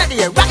 hand in the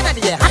air, rock in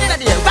the air, hand in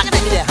the air, rock in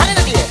the air, hand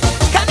in the air.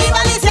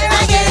 Carnival is here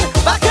again,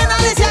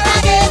 Bacchanal is here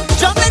again,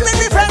 jumping with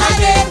me friend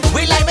again.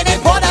 We like me in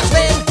Port of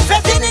Spain,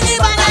 15 in the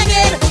van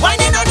again,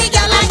 whining on the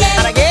girl again,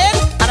 and again,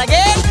 and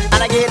again,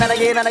 and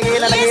again, and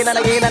again, and again, and again, and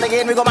again, and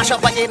again. We go mash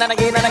up again, and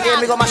again, and again.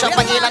 We go mash up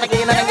again, and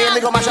again, and again. We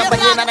go mash up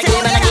again, and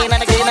again, and again,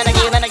 and again, and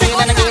again, and again,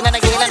 and again, and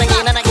again, and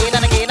again, and again,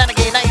 and again, and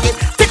again, and again.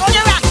 Take on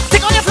your rack,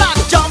 take on your flag.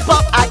 Jump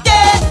up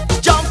again,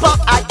 jump up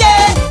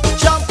again,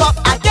 jump up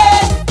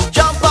again,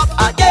 jump up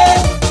again,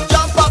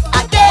 jump up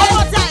again,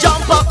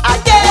 jump up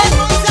again,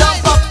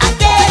 jump up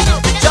again,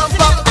 jump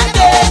up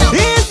again.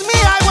 It's me,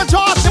 I will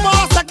George the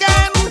Boss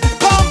again.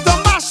 Come to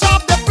mash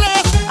up the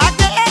place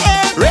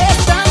again.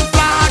 Raise them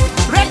flag,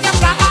 raise your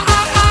flag,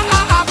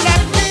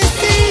 let me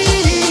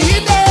see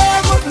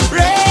them.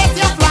 Raise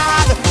your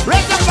flag,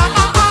 let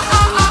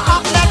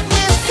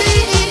me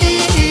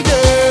see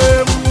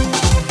them.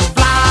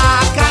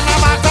 Flag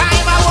carnival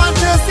time, I want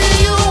to see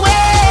you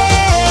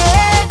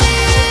wave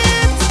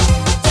it.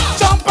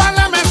 Jump and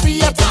let me see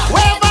it,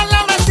 wave and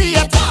let me see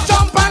it.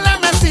 Jump and let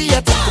me see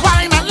it,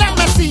 whine and let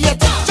me see it.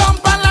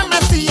 Jump and let me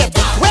see it,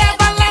 wave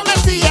and let me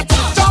see it.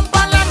 Jump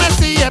and let me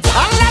see it,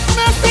 and let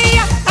me see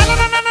it.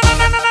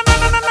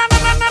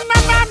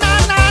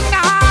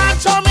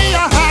 Show me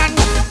your hand.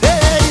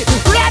 Hey,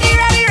 ready,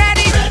 ready,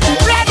 ready,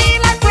 ready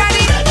like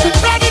ready,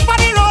 ready for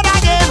the road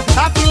again.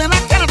 I'm feeling I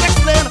cannot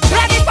explain.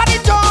 Ready for the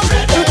jump,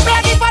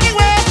 ready for the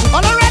wave.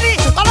 All ready,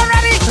 all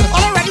ready,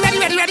 all ready, ready,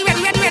 ready, ready, ready,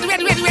 ready,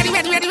 ready, ready,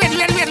 ready, ready,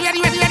 ready, ready,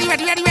 ready,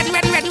 ready, ready,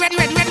 ready, ready,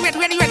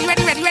 ready,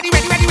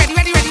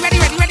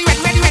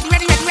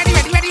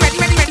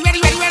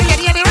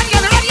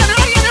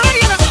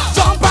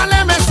 jump and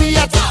let me see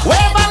it,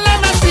 wave and let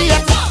me see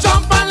it,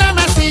 jump and let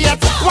me see it,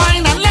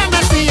 whine and let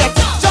me see it,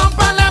 jump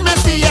and let me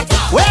see it,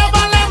 wave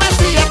and let me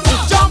see it,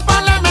 jump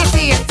and let me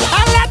see it,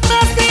 and let me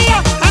see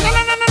it.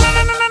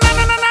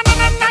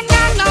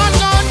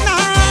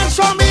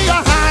 Show me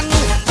your hand.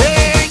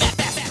 Hey.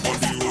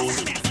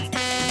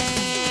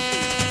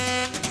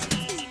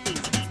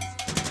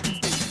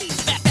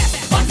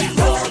 On the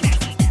road,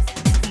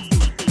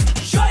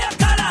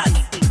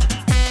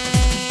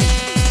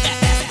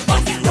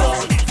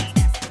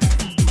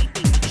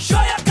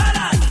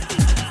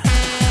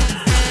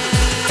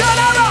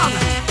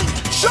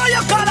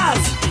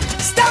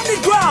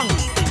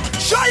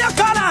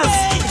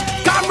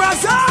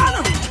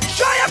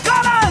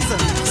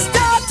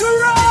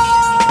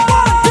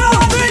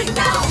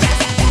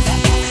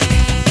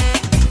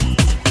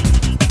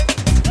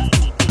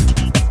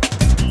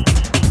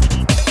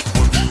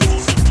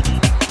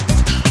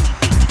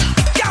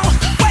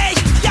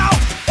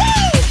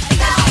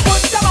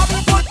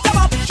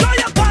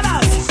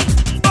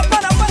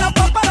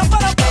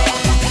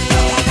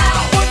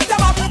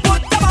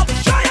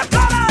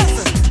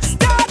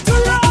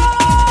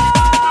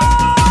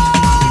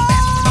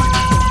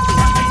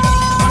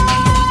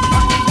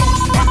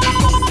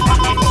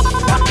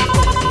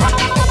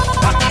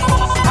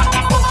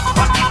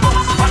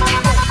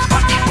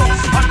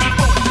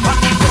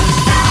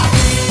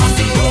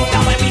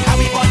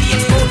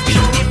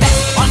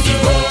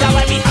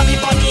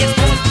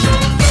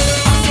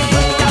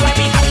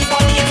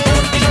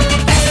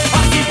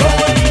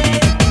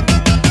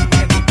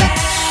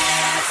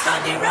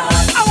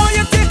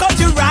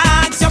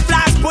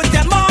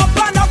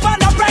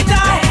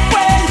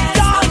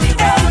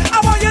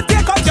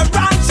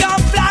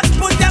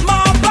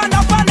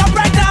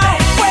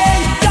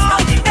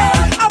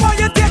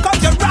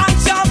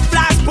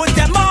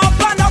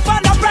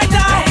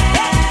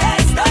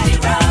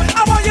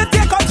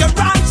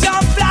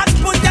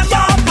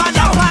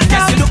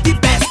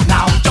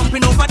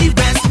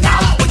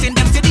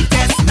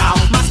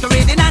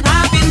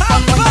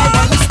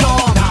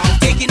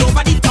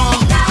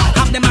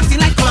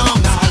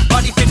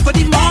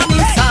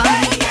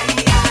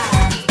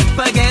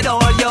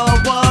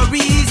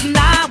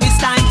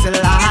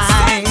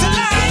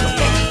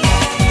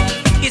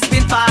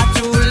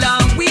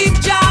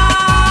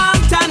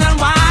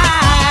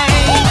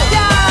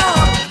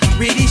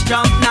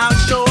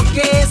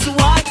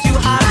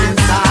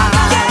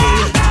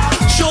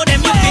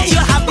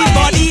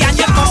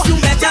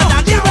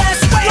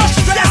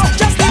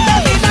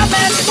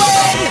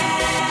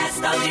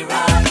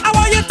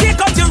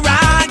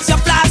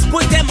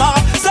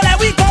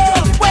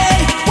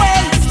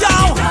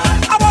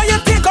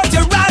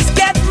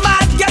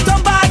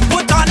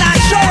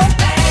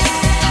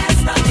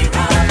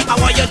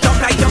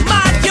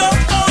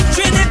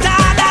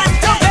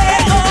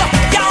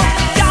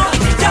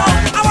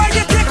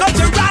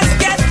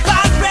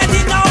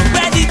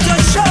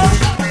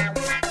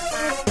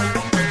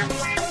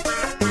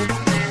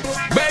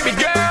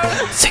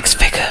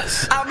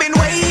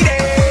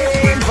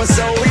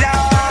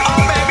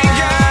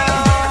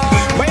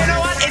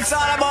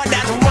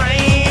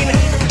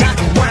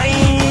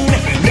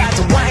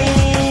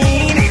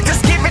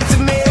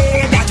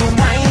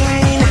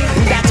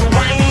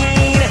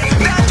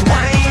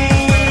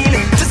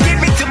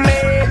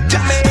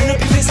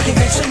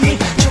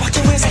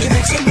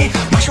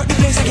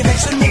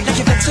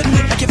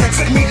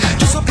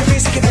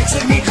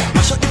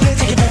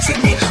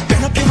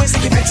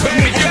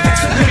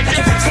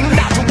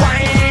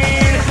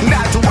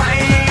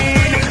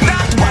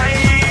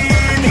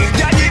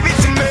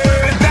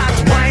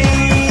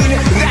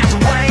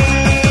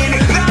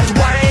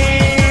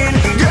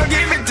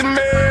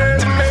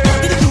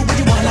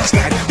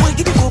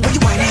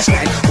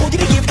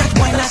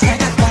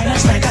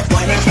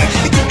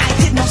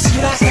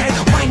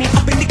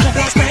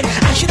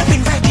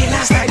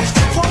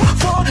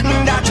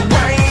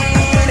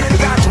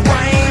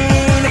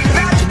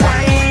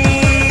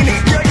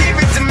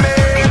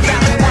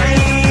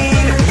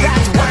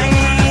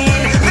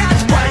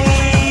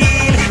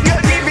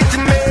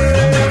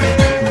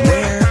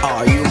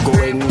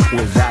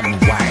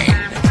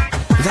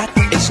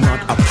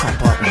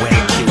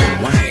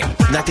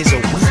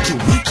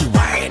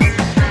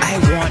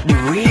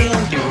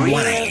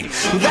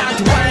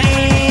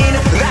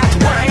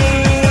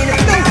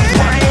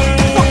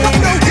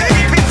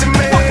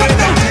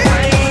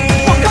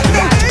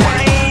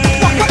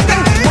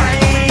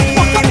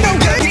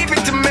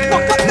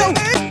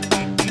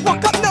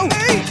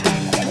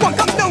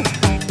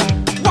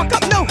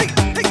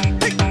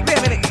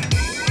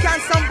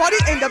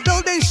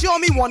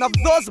 one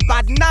of those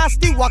bad,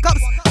 nasty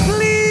walk-ups.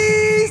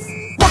 Please,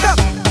 walk up,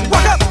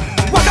 walk up,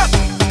 walk up,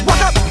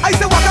 walk up. I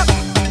say walk up,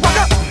 walk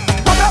up,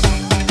 walk up.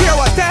 Hear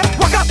what that?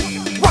 Walk up,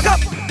 walk up,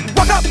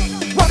 walk up,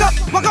 walk up,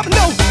 walk up.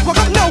 No, walk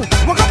up, no,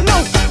 walk up,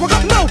 no, walk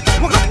up, no,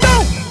 walk up,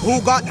 no. Who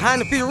got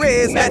hand fi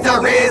raise?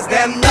 Better raise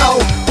them now.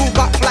 Who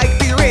got flight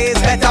fi raise?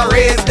 Better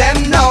raise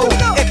them now.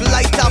 If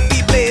light up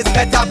fi blaze,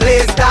 better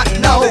blaze that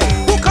now.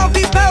 Who can't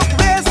be belt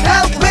waist?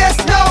 Belt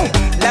waist now.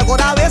 Let go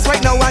that waist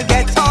right now and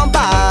get on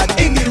back.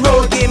 In the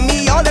road, give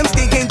me all them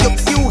stinking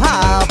jokes you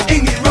have.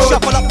 In the road,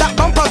 shuffle up that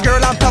bumper,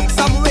 girl, and tuck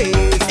some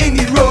waist. In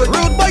the road,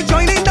 rude boy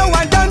joining now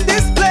and done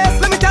this place.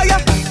 Let me tell ya,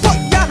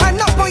 put your hand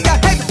up on your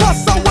head,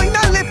 bust a wine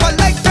and lift a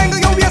leg, tangle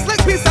your waist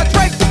like piece of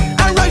thread,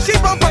 and run she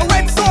bumper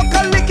red,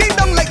 soca licking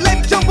down like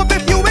lead. Jump up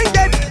if you ain't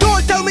dead.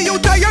 Don't tell me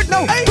you tired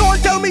now. Don't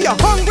tell me you're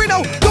hungry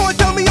now. Don't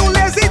tell me you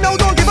lazy now.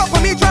 Don't give up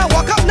on me, try and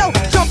walk up now.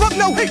 Jump up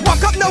now, hey,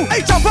 walk up now,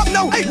 hey, jump up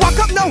now, hey, walk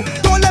up now.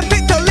 Don't let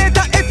it till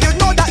later if you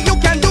know that you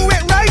can do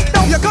it right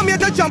now. You come here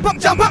to jump up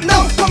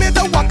now. Come here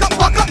to walk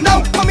up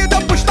now. Come here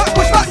to push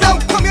back now.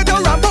 Come here to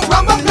ramp up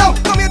now.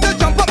 Come here to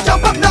jump up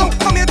now.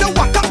 Come here to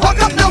walk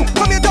up now.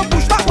 Come here to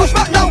push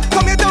back now.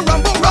 Come here to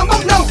ramp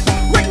up now.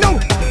 Wait no,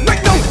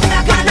 wait no,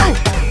 wait no,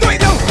 wait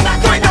no,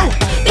 wait no,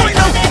 wait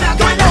no,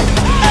 wait no.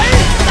 Hey,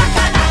 my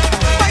God,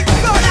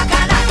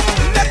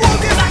 let go of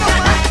this now,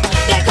 man.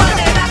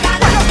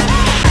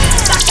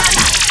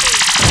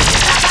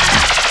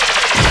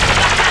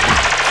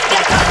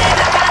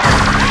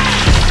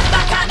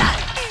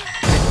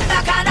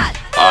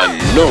 I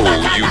know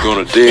you're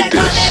gonna dig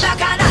this.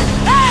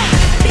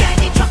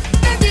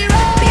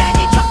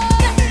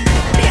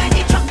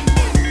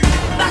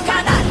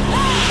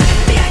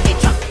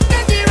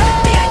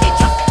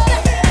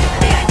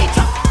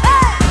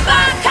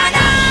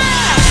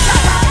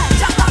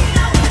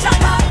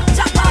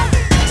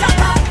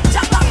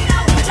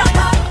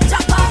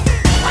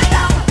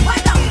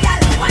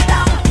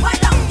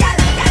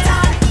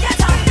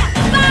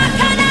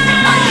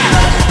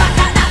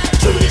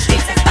 Through the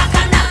streets it's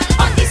bacchanal,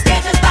 on the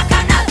stage it's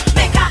bacchanal.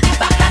 Make a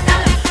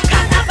bacchanal,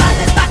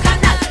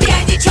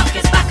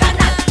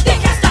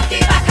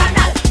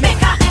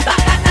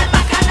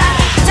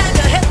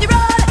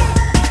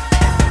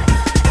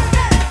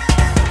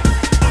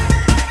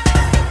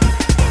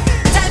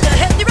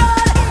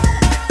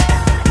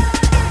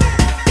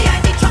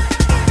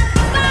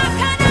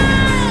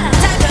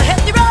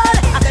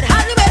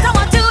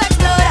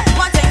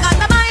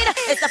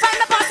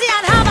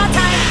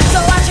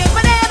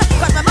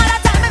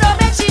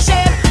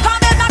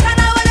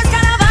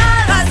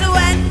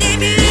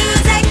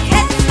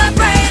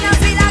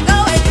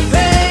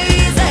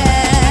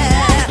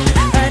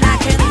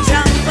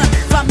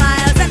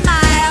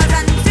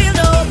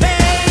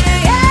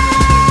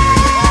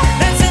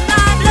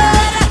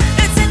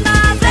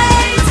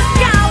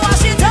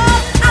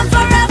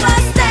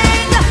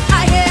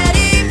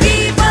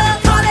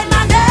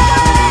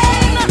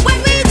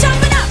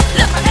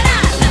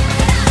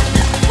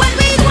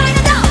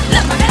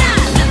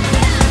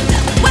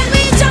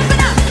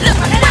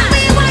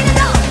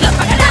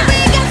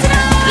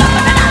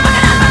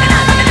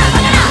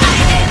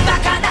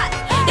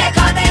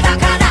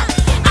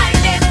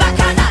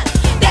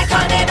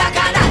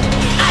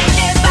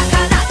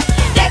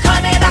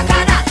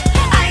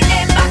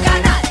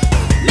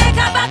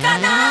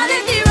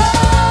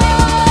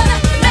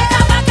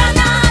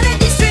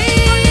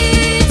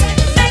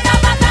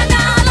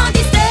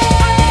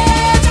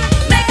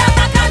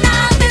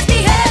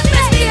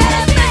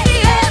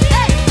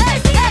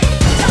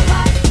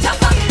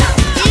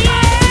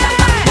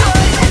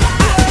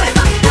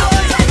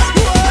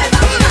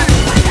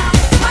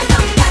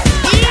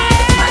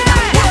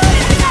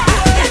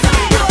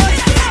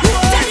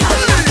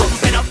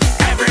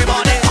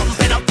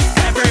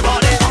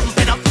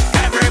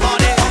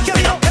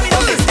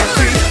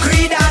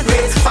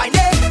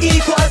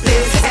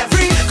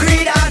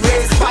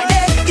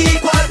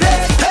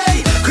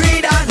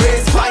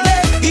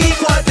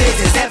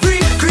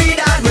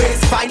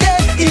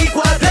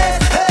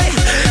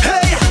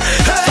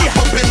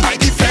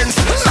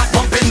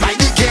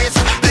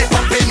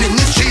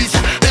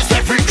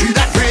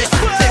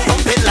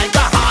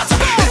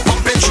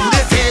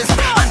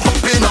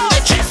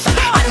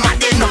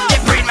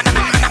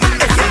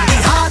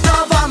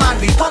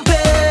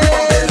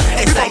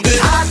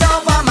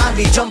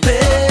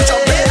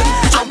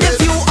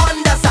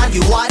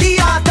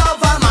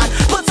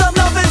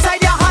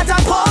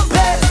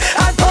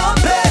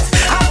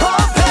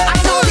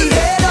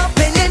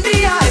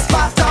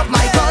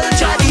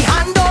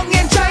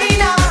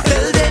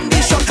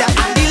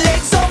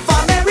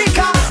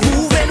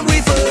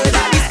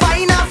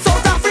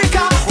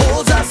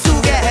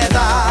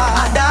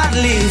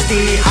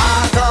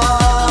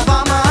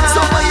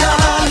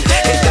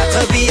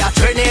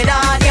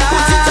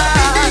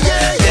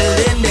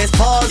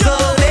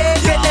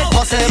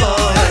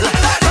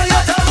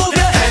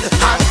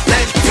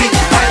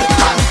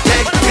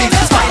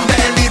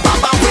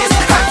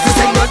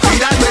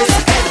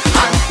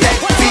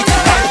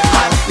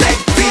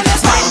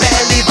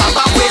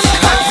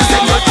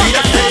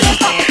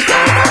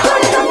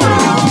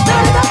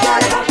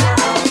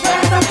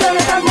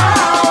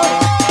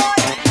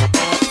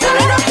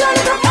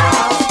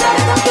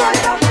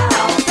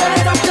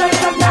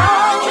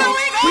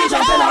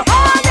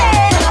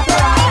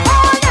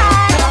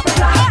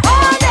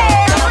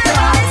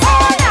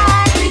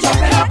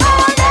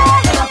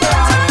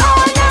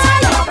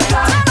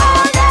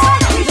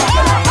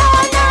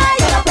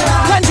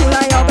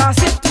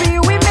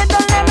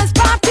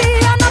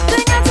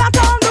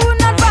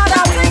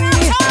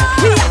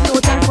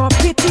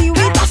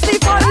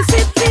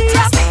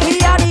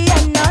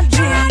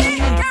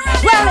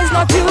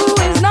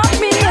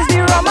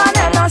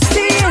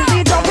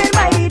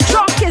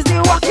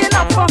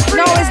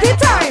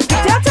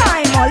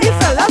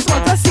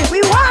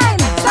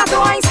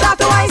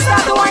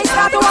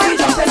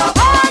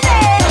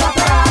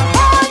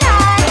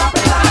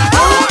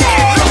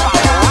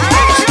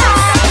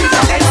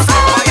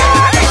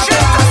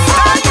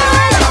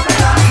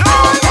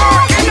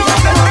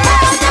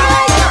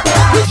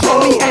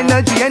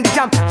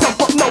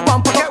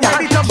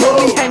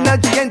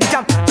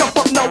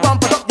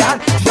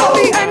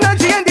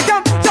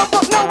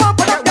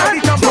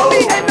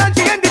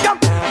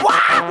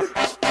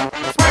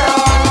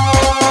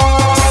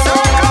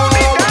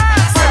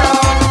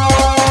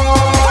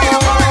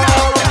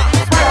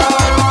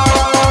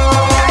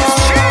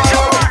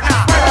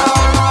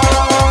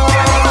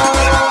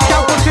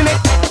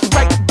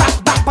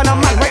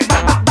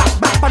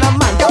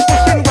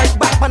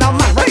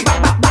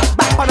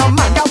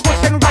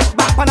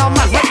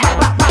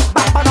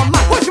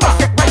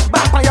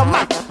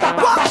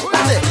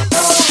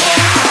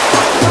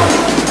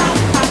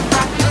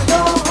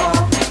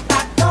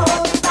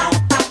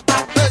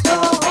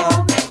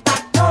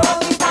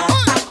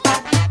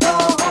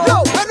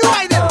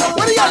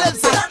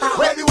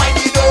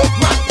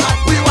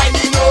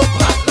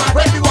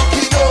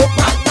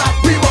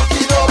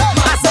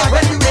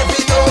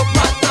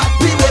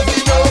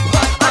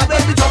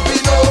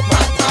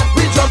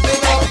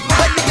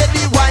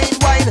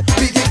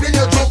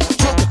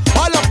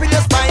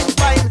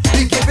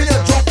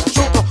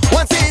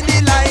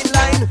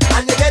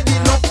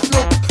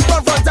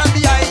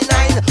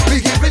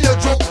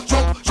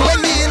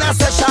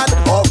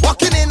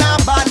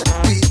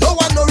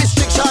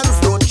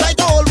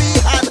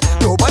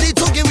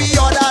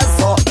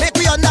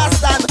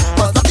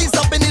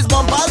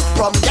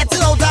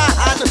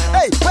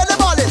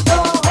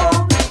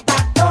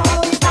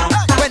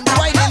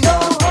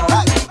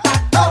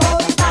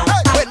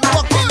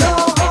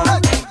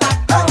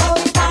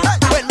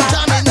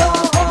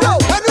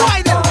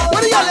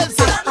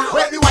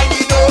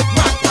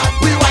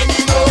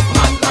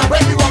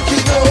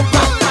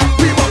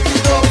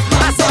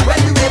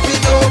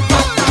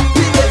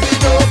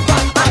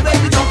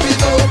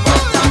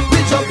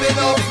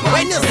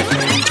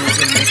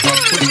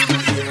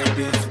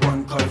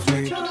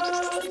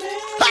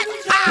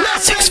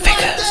 Six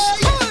figures.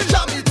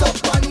 Jam it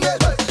up on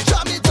it,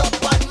 jam it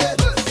up on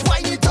it,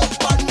 wind it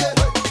up on it.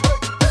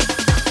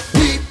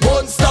 We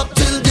won't stop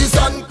till the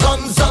sun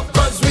comes up,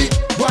 'cause we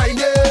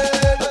whining,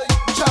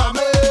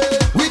 jamming.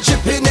 We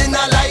chipping in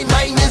a line,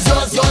 mine is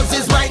yours, yours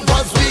is mine,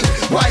 'cause we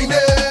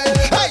whining,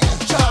 hey,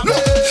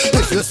 jamming.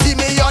 If you see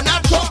me on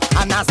a truck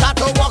and I start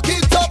to walk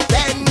it up,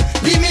 then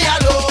leave me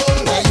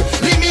alone, hey,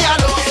 leave me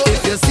alone.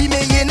 If you see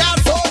me in a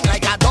zone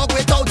like a dog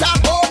without a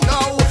bone,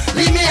 no,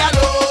 leave me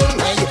alone,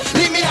 hey,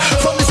 leave me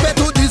alone. From the square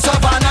to the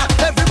savannah,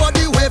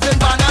 everybody waving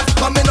banners,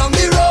 coming on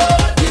the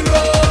road, the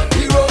road,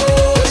 the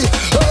road.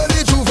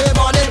 Early Juve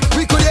morning,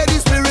 we could hear the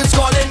spirits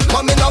calling,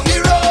 coming on the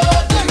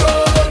road, the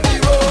road, the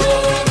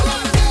road.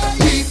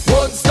 We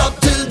won't stop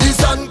till the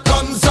sun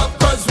comes up,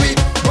 'cause we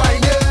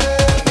whining,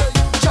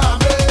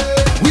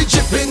 jamming. We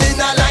chipping in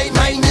a line,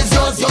 mine is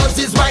yours, yours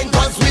is mine,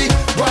 'cause we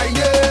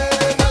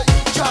whining,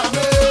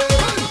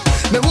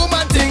 jamming. Me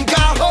woman think I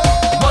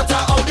home, but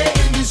I out there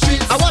in the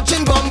streets, I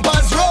watching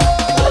bumpers roll,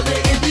 all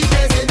day in the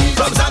crazy.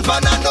 From San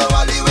Fernando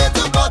all the way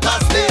to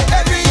Bottasville,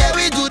 every year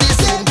we do the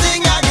same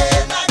thing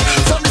again.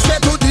 From the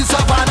square to the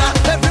savannah,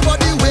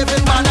 everybody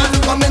waving banners,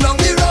 coming on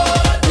the road,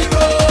 the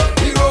road,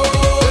 the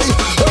road.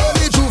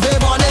 Early Juve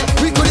morning,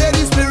 we could hear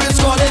the spirits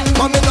calling,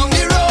 coming on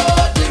the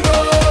road, the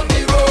road,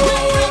 the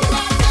road.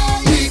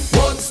 We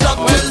won't stop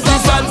till the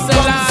sun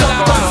comes up,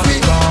 'cause we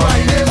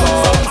whining,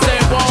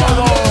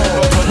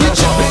 we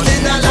chipping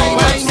in a line,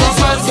 mine is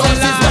yours,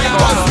 yours is mine,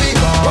 'cause we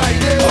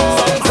whining.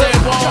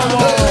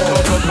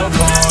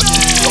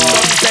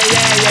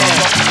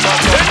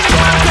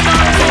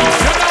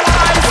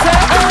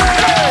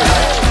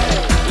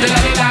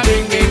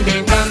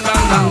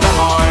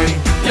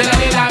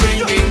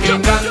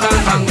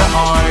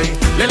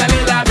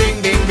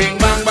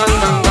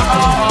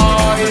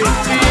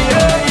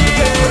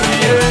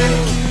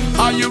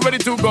 Are you ready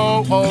to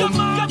go home?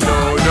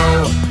 No,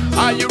 no.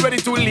 Are you ready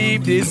to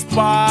leave this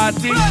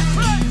party?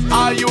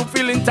 Are you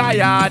feeling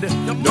tired?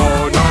 No,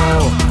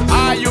 no.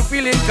 Are you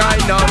feeling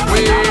kind of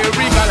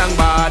weary, galang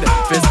bad?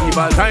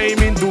 Festival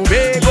time in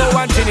Tobago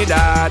and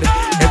Trinidad.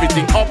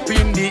 Everything up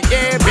in the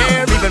air,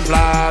 bare even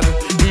flag.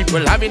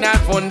 People having a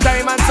fun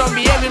time and some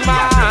behaving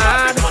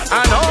mad.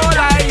 And all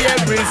I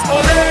hear is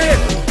ole,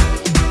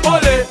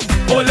 ole,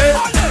 ole,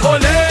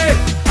 ole.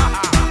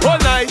 All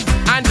night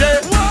and day,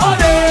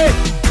 ole.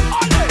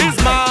 It's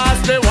mass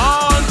they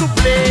want to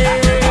play.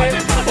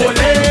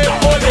 Ole,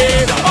 ole,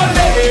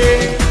 ole.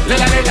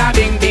 Lela lela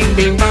ding ding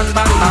ding bang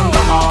bang bang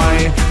boy.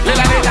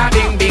 Lela lela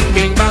ding ding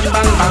ding bang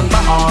bang bang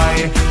boy.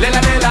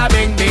 Lela lela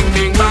ding ding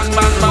ding bang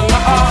bang bang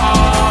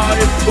boy.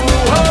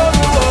 Ooh oh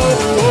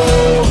oh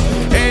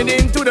oh.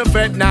 Heading to the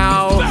fed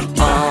now.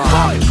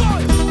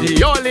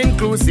 The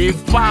all-inclusive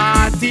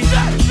party.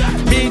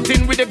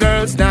 Meeting with the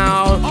girls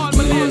now.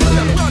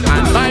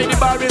 And by the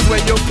bar is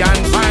where you can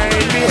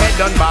find me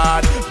head on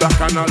bad.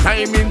 Back on our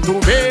time in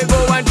Tobago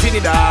and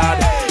Trinidad.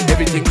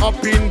 Everything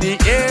up in the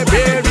air,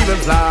 bare even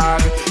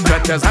flag.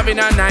 Just having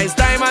a nice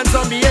time and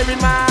some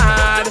behaving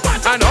mad.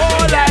 And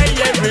all I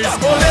hear is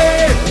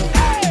ole,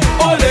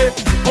 ole,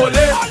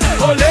 ole,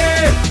 ole.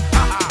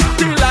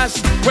 Till Ash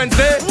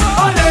Wednesday,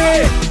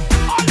 ole.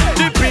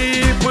 The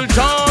people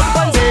jump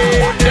and say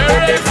they're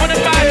ready for the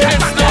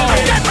vibes now.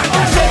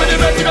 Show me the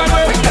Mexican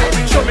way,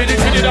 show me the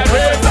Trinidad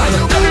way.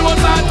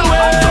 Everyone's on the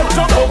way,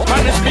 jump up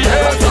and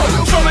misbehave.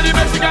 Show me the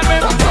Mexican way,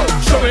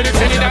 show me the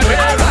Trinidad way.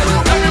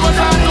 Everyone's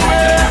on the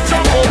way,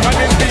 jump up and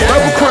misbehave.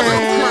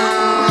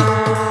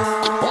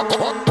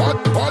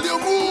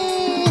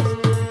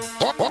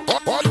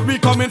 We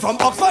coming from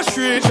Oxford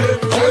Street. I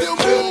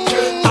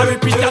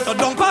repeat that to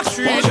Dunbar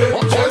Street.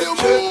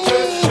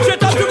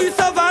 Straight up to the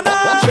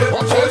savannah.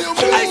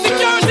 Hey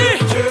security,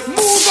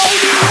 move out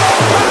the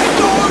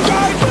road.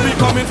 Right. We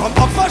coming from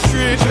Oxford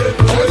Street.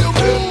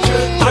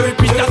 I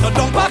repeat that to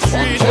Dunbar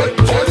Street.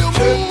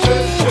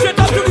 Straight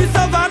up to the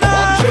savannah.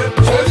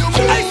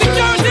 Hey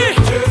security,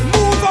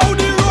 move out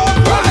the road.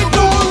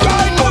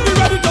 Right. Don't be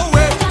ready to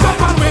wait.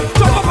 Jump and wait,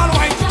 jump up and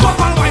wine,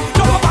 jump and wine,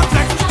 jump up and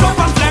flex, jump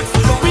and flex.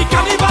 We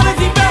cannibal is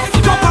the best.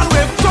 Jump and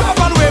wave, jump up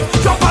and wave,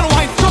 jump and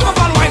wine, jump up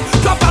and wine,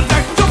 jump and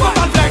flex, jump up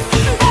and flex.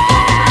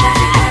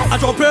 I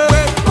jump it,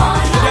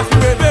 yes we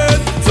waving.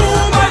 2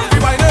 miles we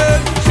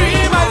whining,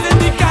 3 miles in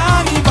the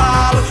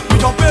carnival. We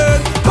jump it,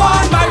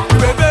 1 mile we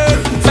waving.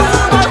 2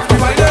 miles we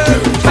whining,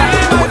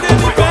 3 miles in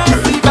the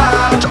festival.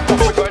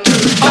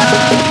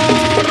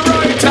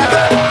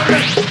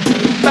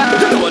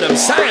 You know what I'm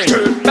saying?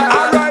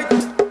 Alright,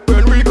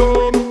 when we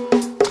come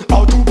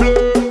out to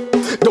play,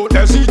 don't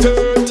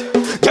hesitate,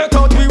 get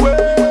out the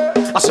way.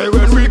 I say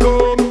when we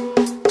come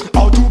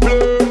out to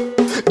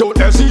play, don't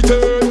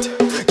hesitate,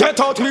 get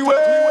out the way.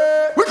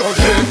 We gon'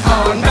 get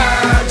on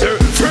that,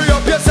 free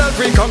up yourself,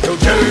 we come to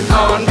get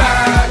on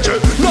that.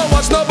 No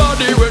one's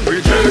nobody when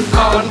we get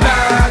on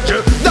that.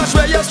 That's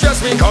where your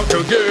stress we come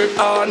to get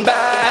on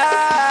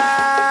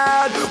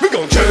bad. We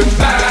gon' get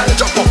bad,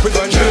 jump up, we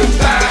gon' get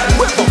bad.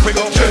 Wake up, we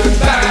gon' get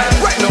bad.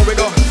 Right now we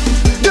go,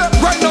 yeah,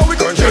 right now we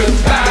gon' get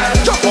bad.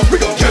 Jump up, we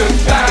gon'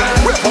 get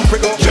bad. Wake up, we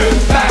gon'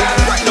 get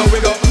bad. Right now we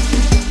go.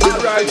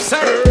 Alright,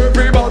 say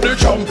everybody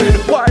jumping,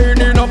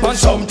 winding up on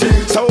something.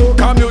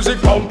 Soca music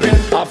pumping,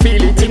 I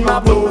feel it in my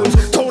bones.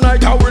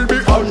 Tonight I will be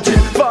hunting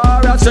for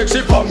a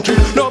sexy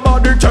pumpkin.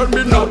 Nobody tell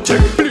me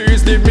nothing,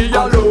 please leave me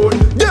alone.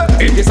 Yeah,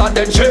 if it's hot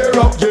then cheer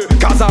up, yeah,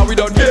 cause how we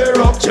done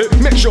gear up, yeah.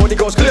 Make sure the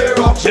coast clear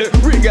up, yeah.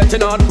 We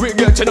getting on,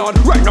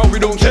 right now we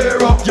don't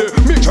care up, yeah.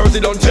 Me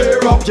Jersey don't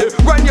tear up, yeah.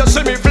 When you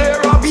see me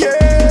flare up,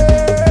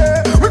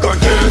 yeah. We gon'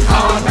 get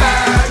on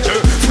back,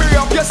 yeah. Free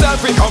up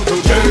yourself, we come to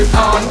get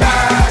on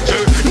back,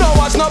 yeah. No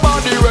one's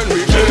nobody when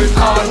we get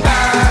on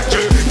back,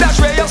 yeah. That's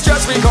where your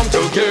stress we come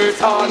to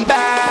get on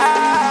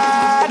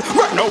bad.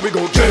 Right now we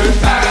go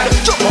get bad.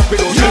 Jump up we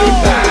go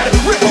get bad.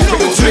 Rip up we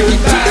go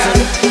get bad.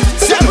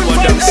 Seven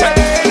what them say.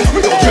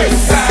 We go get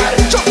bad.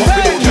 Jump up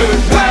we go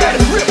get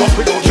bad. Rip up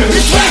we go get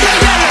bad.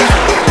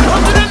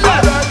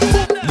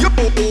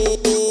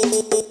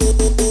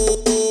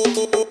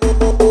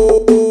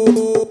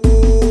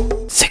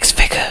 6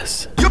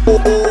 figures.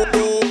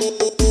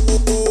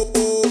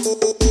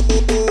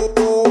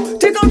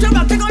 Take out your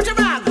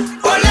bag.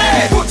 Ole!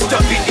 Put it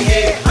up in the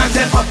air and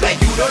step up like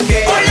you don't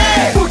care.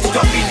 Ole! Put it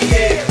up in the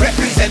air,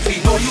 represent we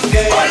know you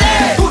there. Ole!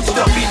 Put it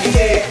up in the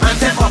air and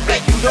step up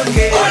like you don't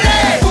care.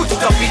 Ole! Put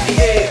it up in the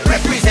air,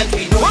 represent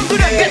we know you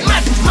there. Get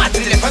mad to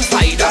the left hand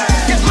side.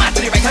 Get mad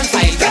to the right hand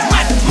side. Get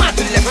mad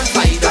to the left hand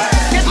side.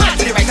 Get mad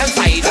to the right hand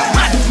side.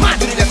 Mad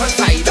to the left hand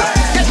side.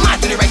 Get mad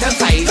to the right hand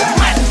side.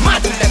 Mad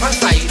to the left hand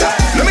side.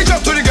 Let me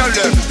drop to the girl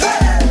them.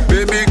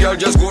 Baby girl,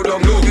 just go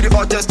down low. You the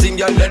hottest thing,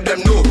 girl, let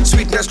them know.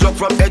 Sweetness club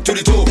from head to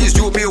the toe. This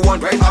you be one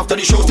right after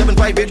the show. 7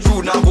 private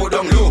crew, now go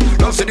down low.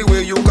 Love see the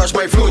way you catch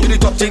my flow. You the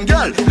top thing,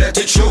 girl, let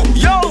it show.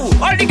 Yo,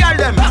 all the girl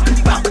them. Back,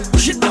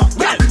 push it back,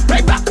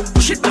 right back,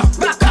 push it back,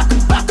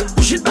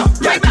 push it back,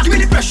 right back. Give me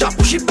the pressure,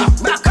 push it back,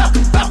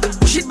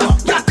 push it back,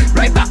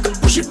 right back,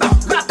 push it back.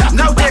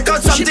 Now take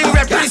out something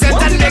represent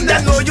and make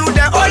them know you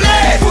there. Ole!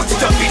 Put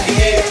it up in the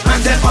air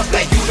and step up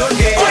like you don't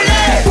care.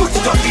 Ole! Put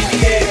it up in the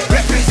air,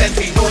 represent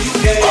we know you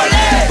there.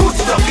 Ole! Put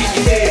it up in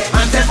the air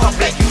and step up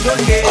like you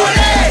don't care.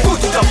 Ole!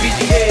 Put it up in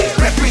the air,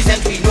 represent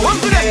we know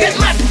you there. Get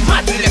mad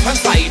to the left hand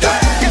side.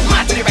 Get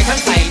mad to the right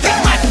hand side. Get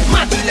mad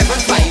to the left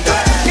hand side.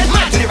 Get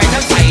mad to the right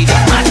hand side.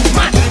 Mad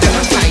to the left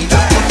hand side.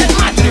 Get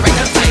mad to the right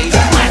hand side.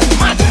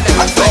 Mad to the left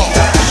hand side.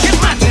 Get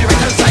mad to the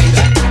right hand side.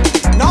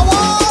 Now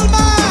all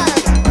man,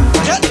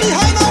 get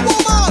behind a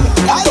woman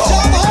and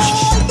jump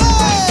all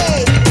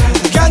day.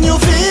 Can you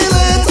feel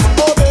it?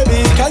 Oh baby,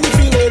 can you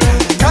feel it?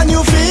 Can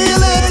you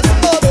feel it?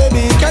 Oh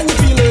baby, can you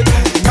feel it?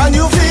 Can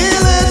you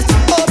feel it?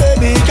 Oh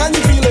baby, can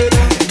you feel it?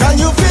 Can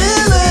you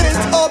feel it?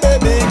 Oh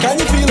baby, can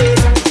you feel it?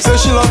 Say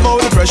she love how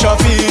the pressure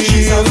feel.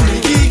 She's a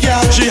freaky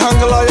girl. She hang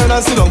a lion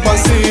and sit down and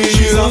sing.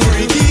 She's a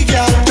freaky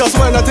girl. Just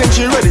when I think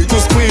she ready to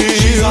squeeze.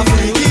 She's a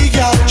freaky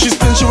girl. She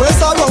spin she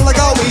waist around like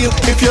a wheel.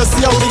 If you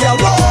see how the girl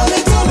roll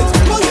it, pull it.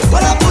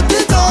 When I put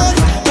it on,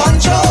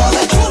 control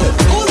it,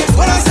 pull it.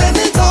 When I send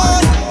it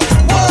on,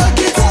 work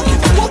it.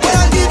 When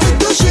I give it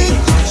to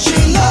she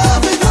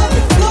love it.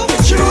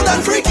 She rude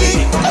and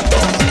freaky.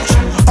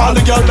 All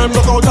the girl them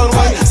rock out and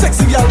wine.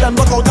 Sexy girl them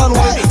rock out and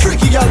wine.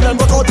 Freaky girl them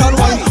rock out and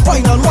wine.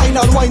 Wine and wine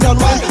and wine and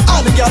wine.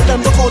 All the girl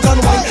them rock out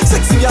and wine.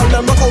 Sexy girl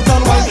them rock out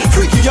and wine.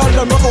 Freaky girl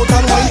them rock out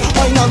and wine.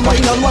 Wine and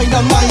wine and wine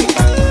and wine.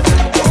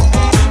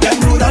 Them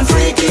rude and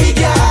freaky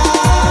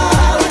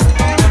girl.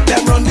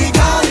 Them run the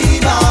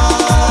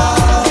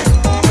carnival.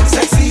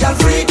 Sexy and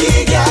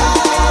freaky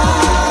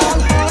girl.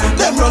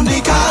 Them run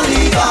the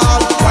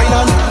carnival. Wine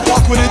and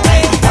walk with it.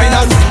 Wine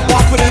and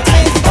walk with it.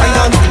 Wine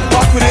and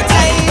walk with it.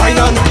 Wine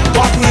and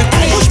walk with it.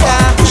 Push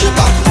back, push it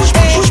back, push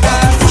back, push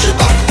back, push it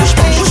back, push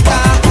back, push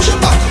back, push it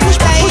back, push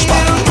back, push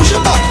back, push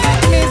it back.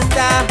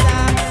 Mr.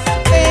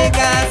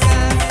 Vegas,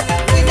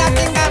 we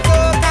nothing but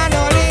coke and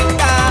no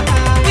linger.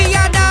 We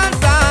are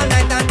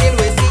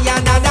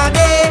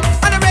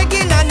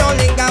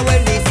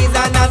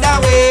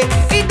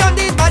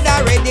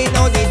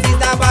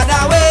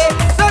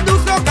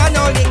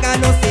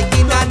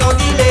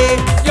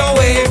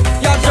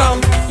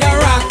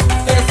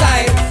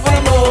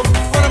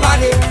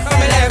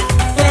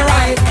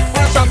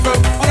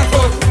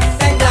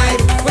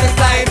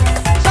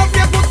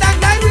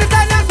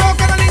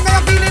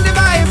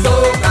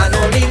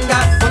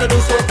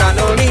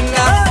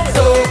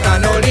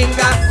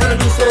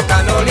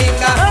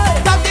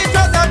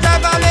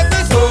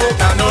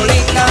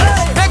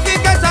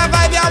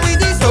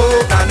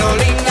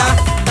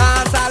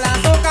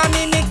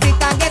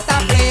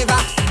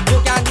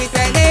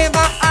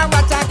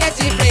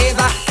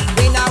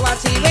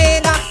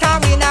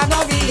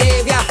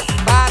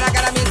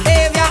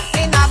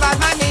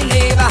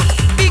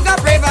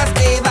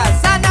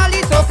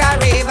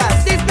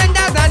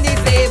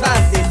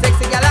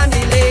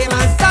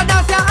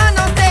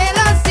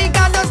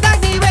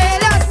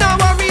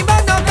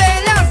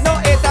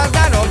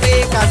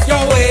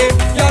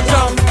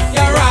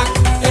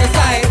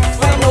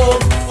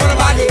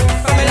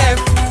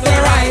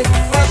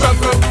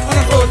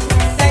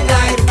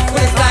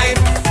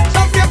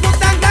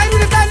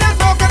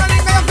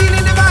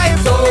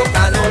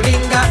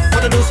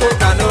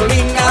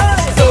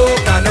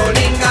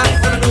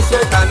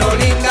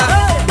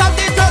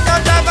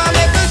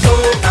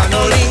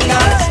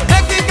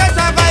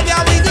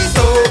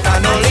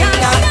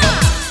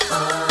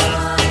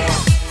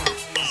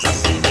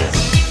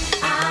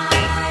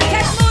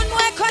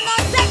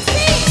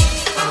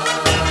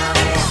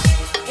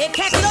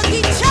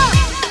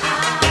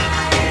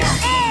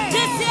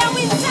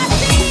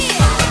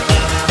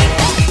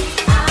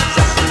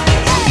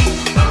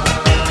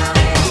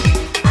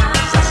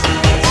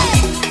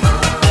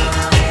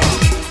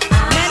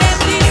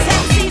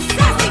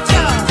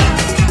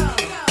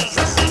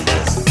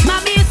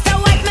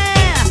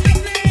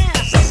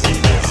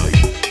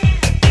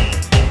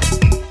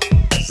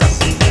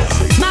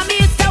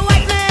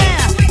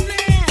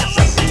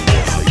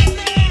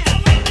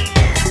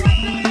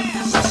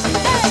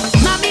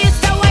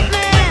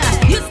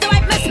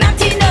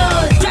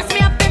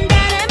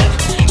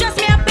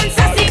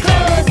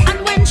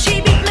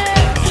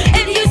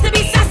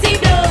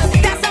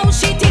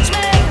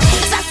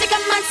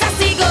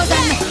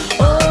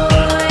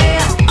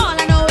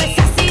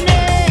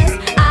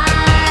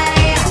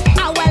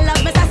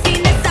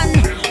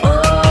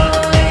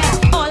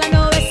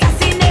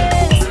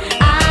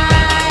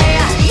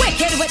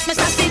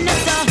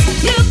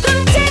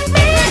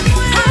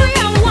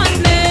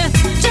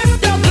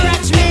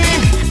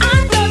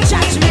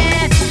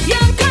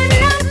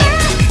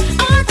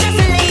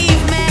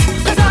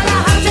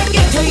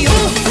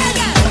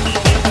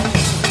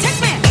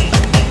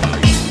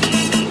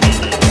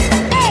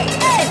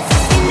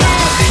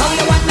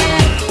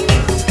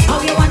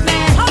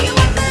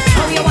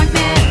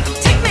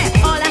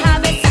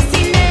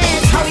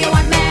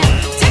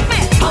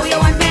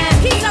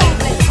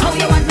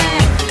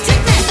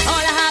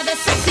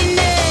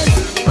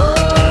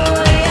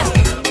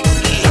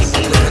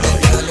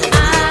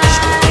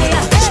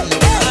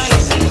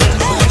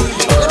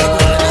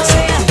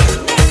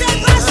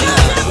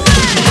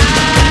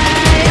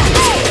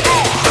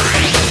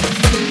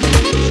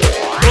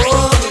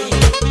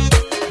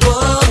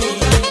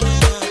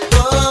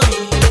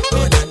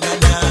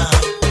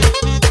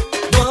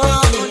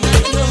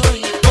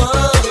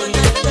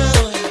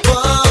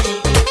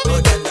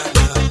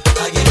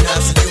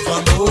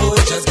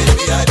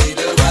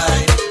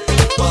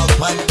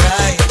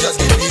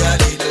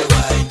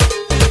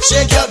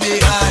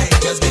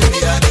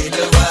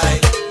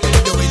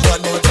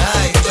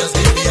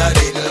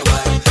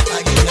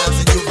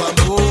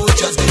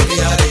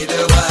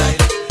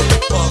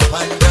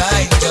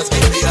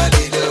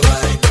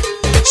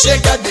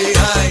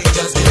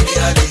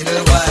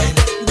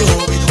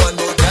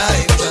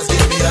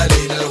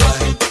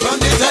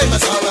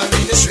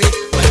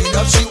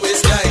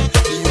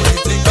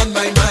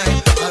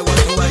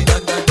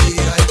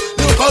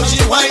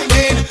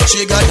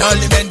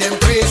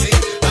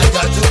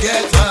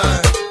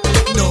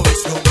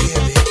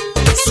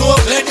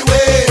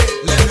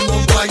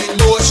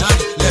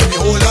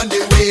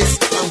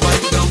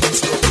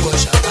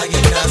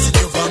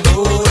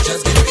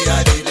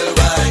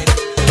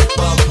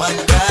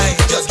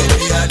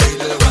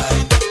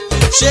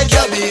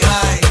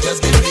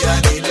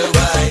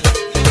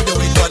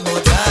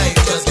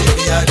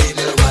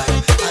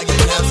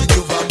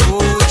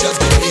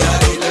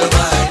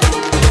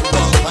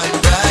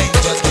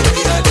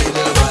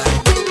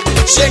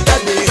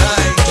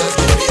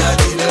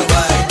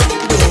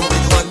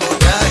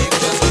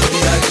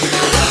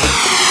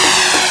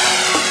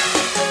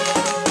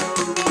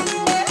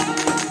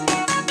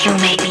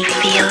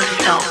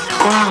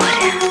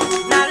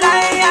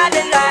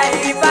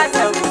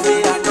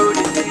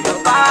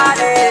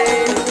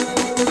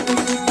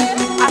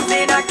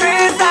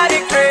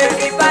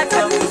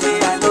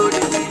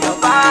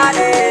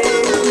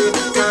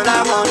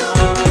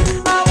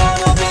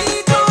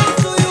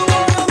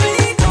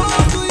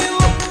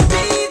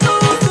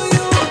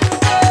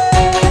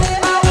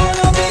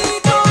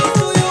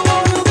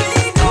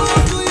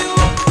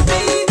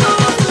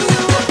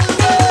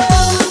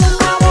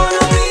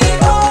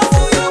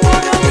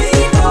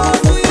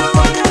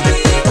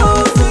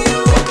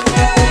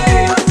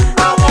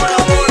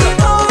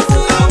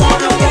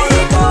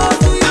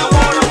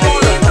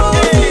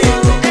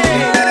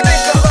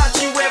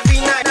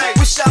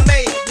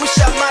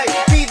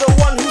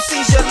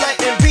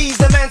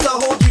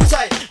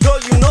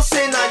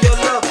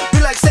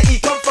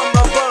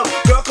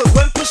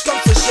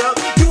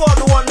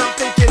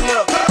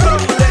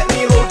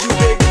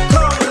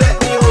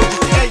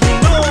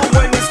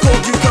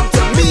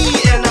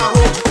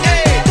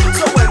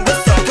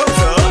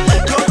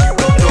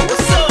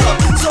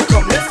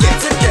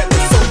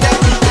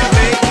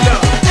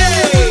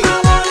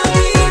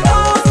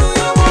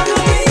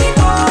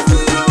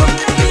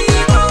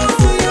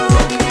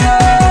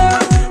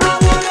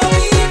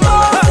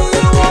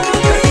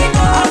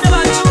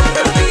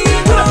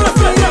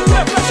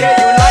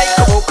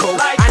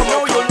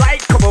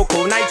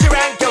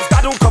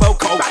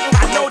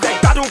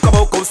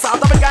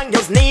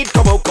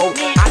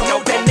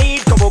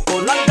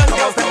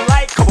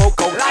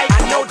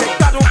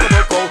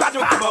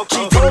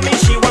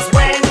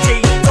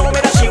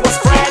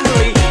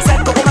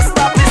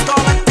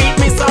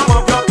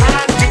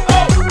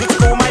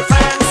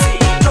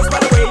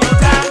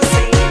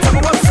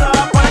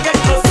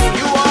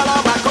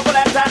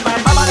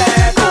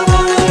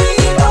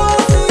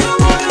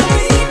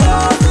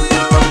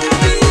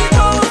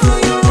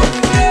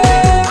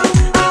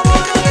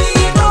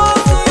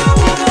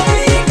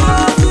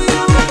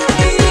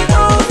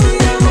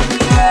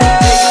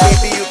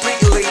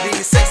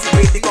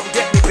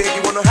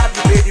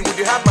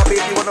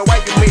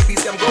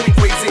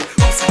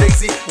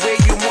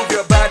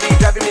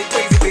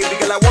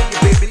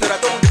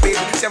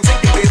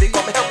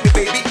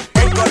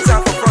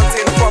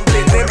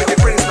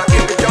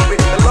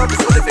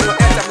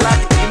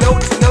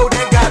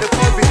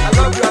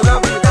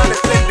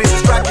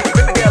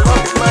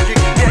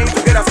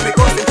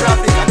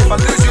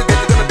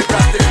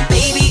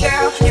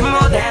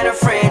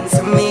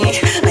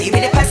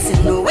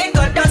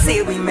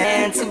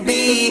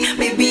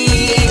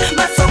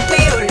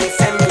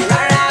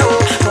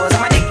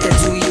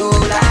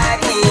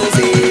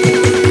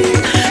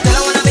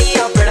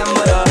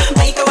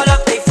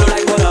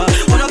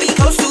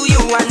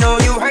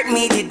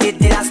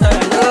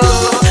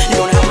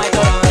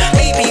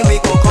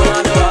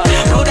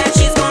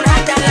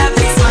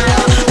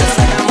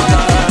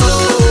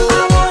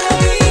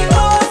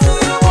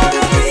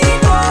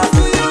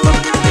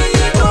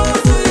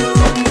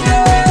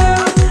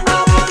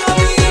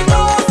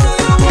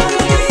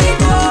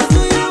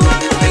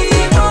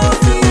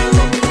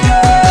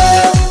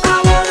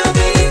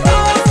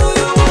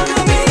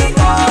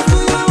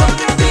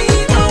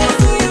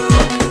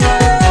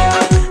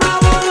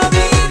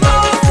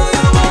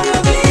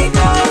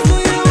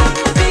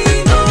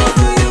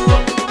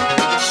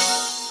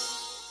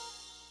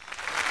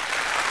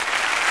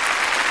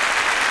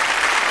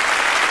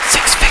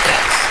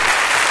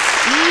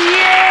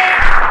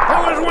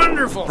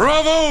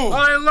wonderful. Bravo!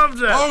 I loved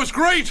that. Oh, it was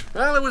great.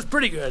 Well, it was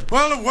pretty good.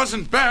 Well, it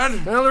wasn't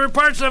bad. Well, there were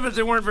parts of it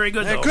that weren't very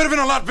good, though. It could have been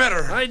a lot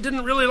better. I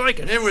didn't really like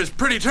it. It was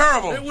pretty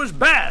terrible. It was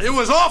bad. It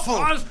was awful.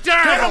 It was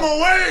terrible. Get him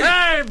away!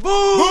 Hey,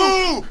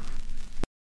 boo! Boo!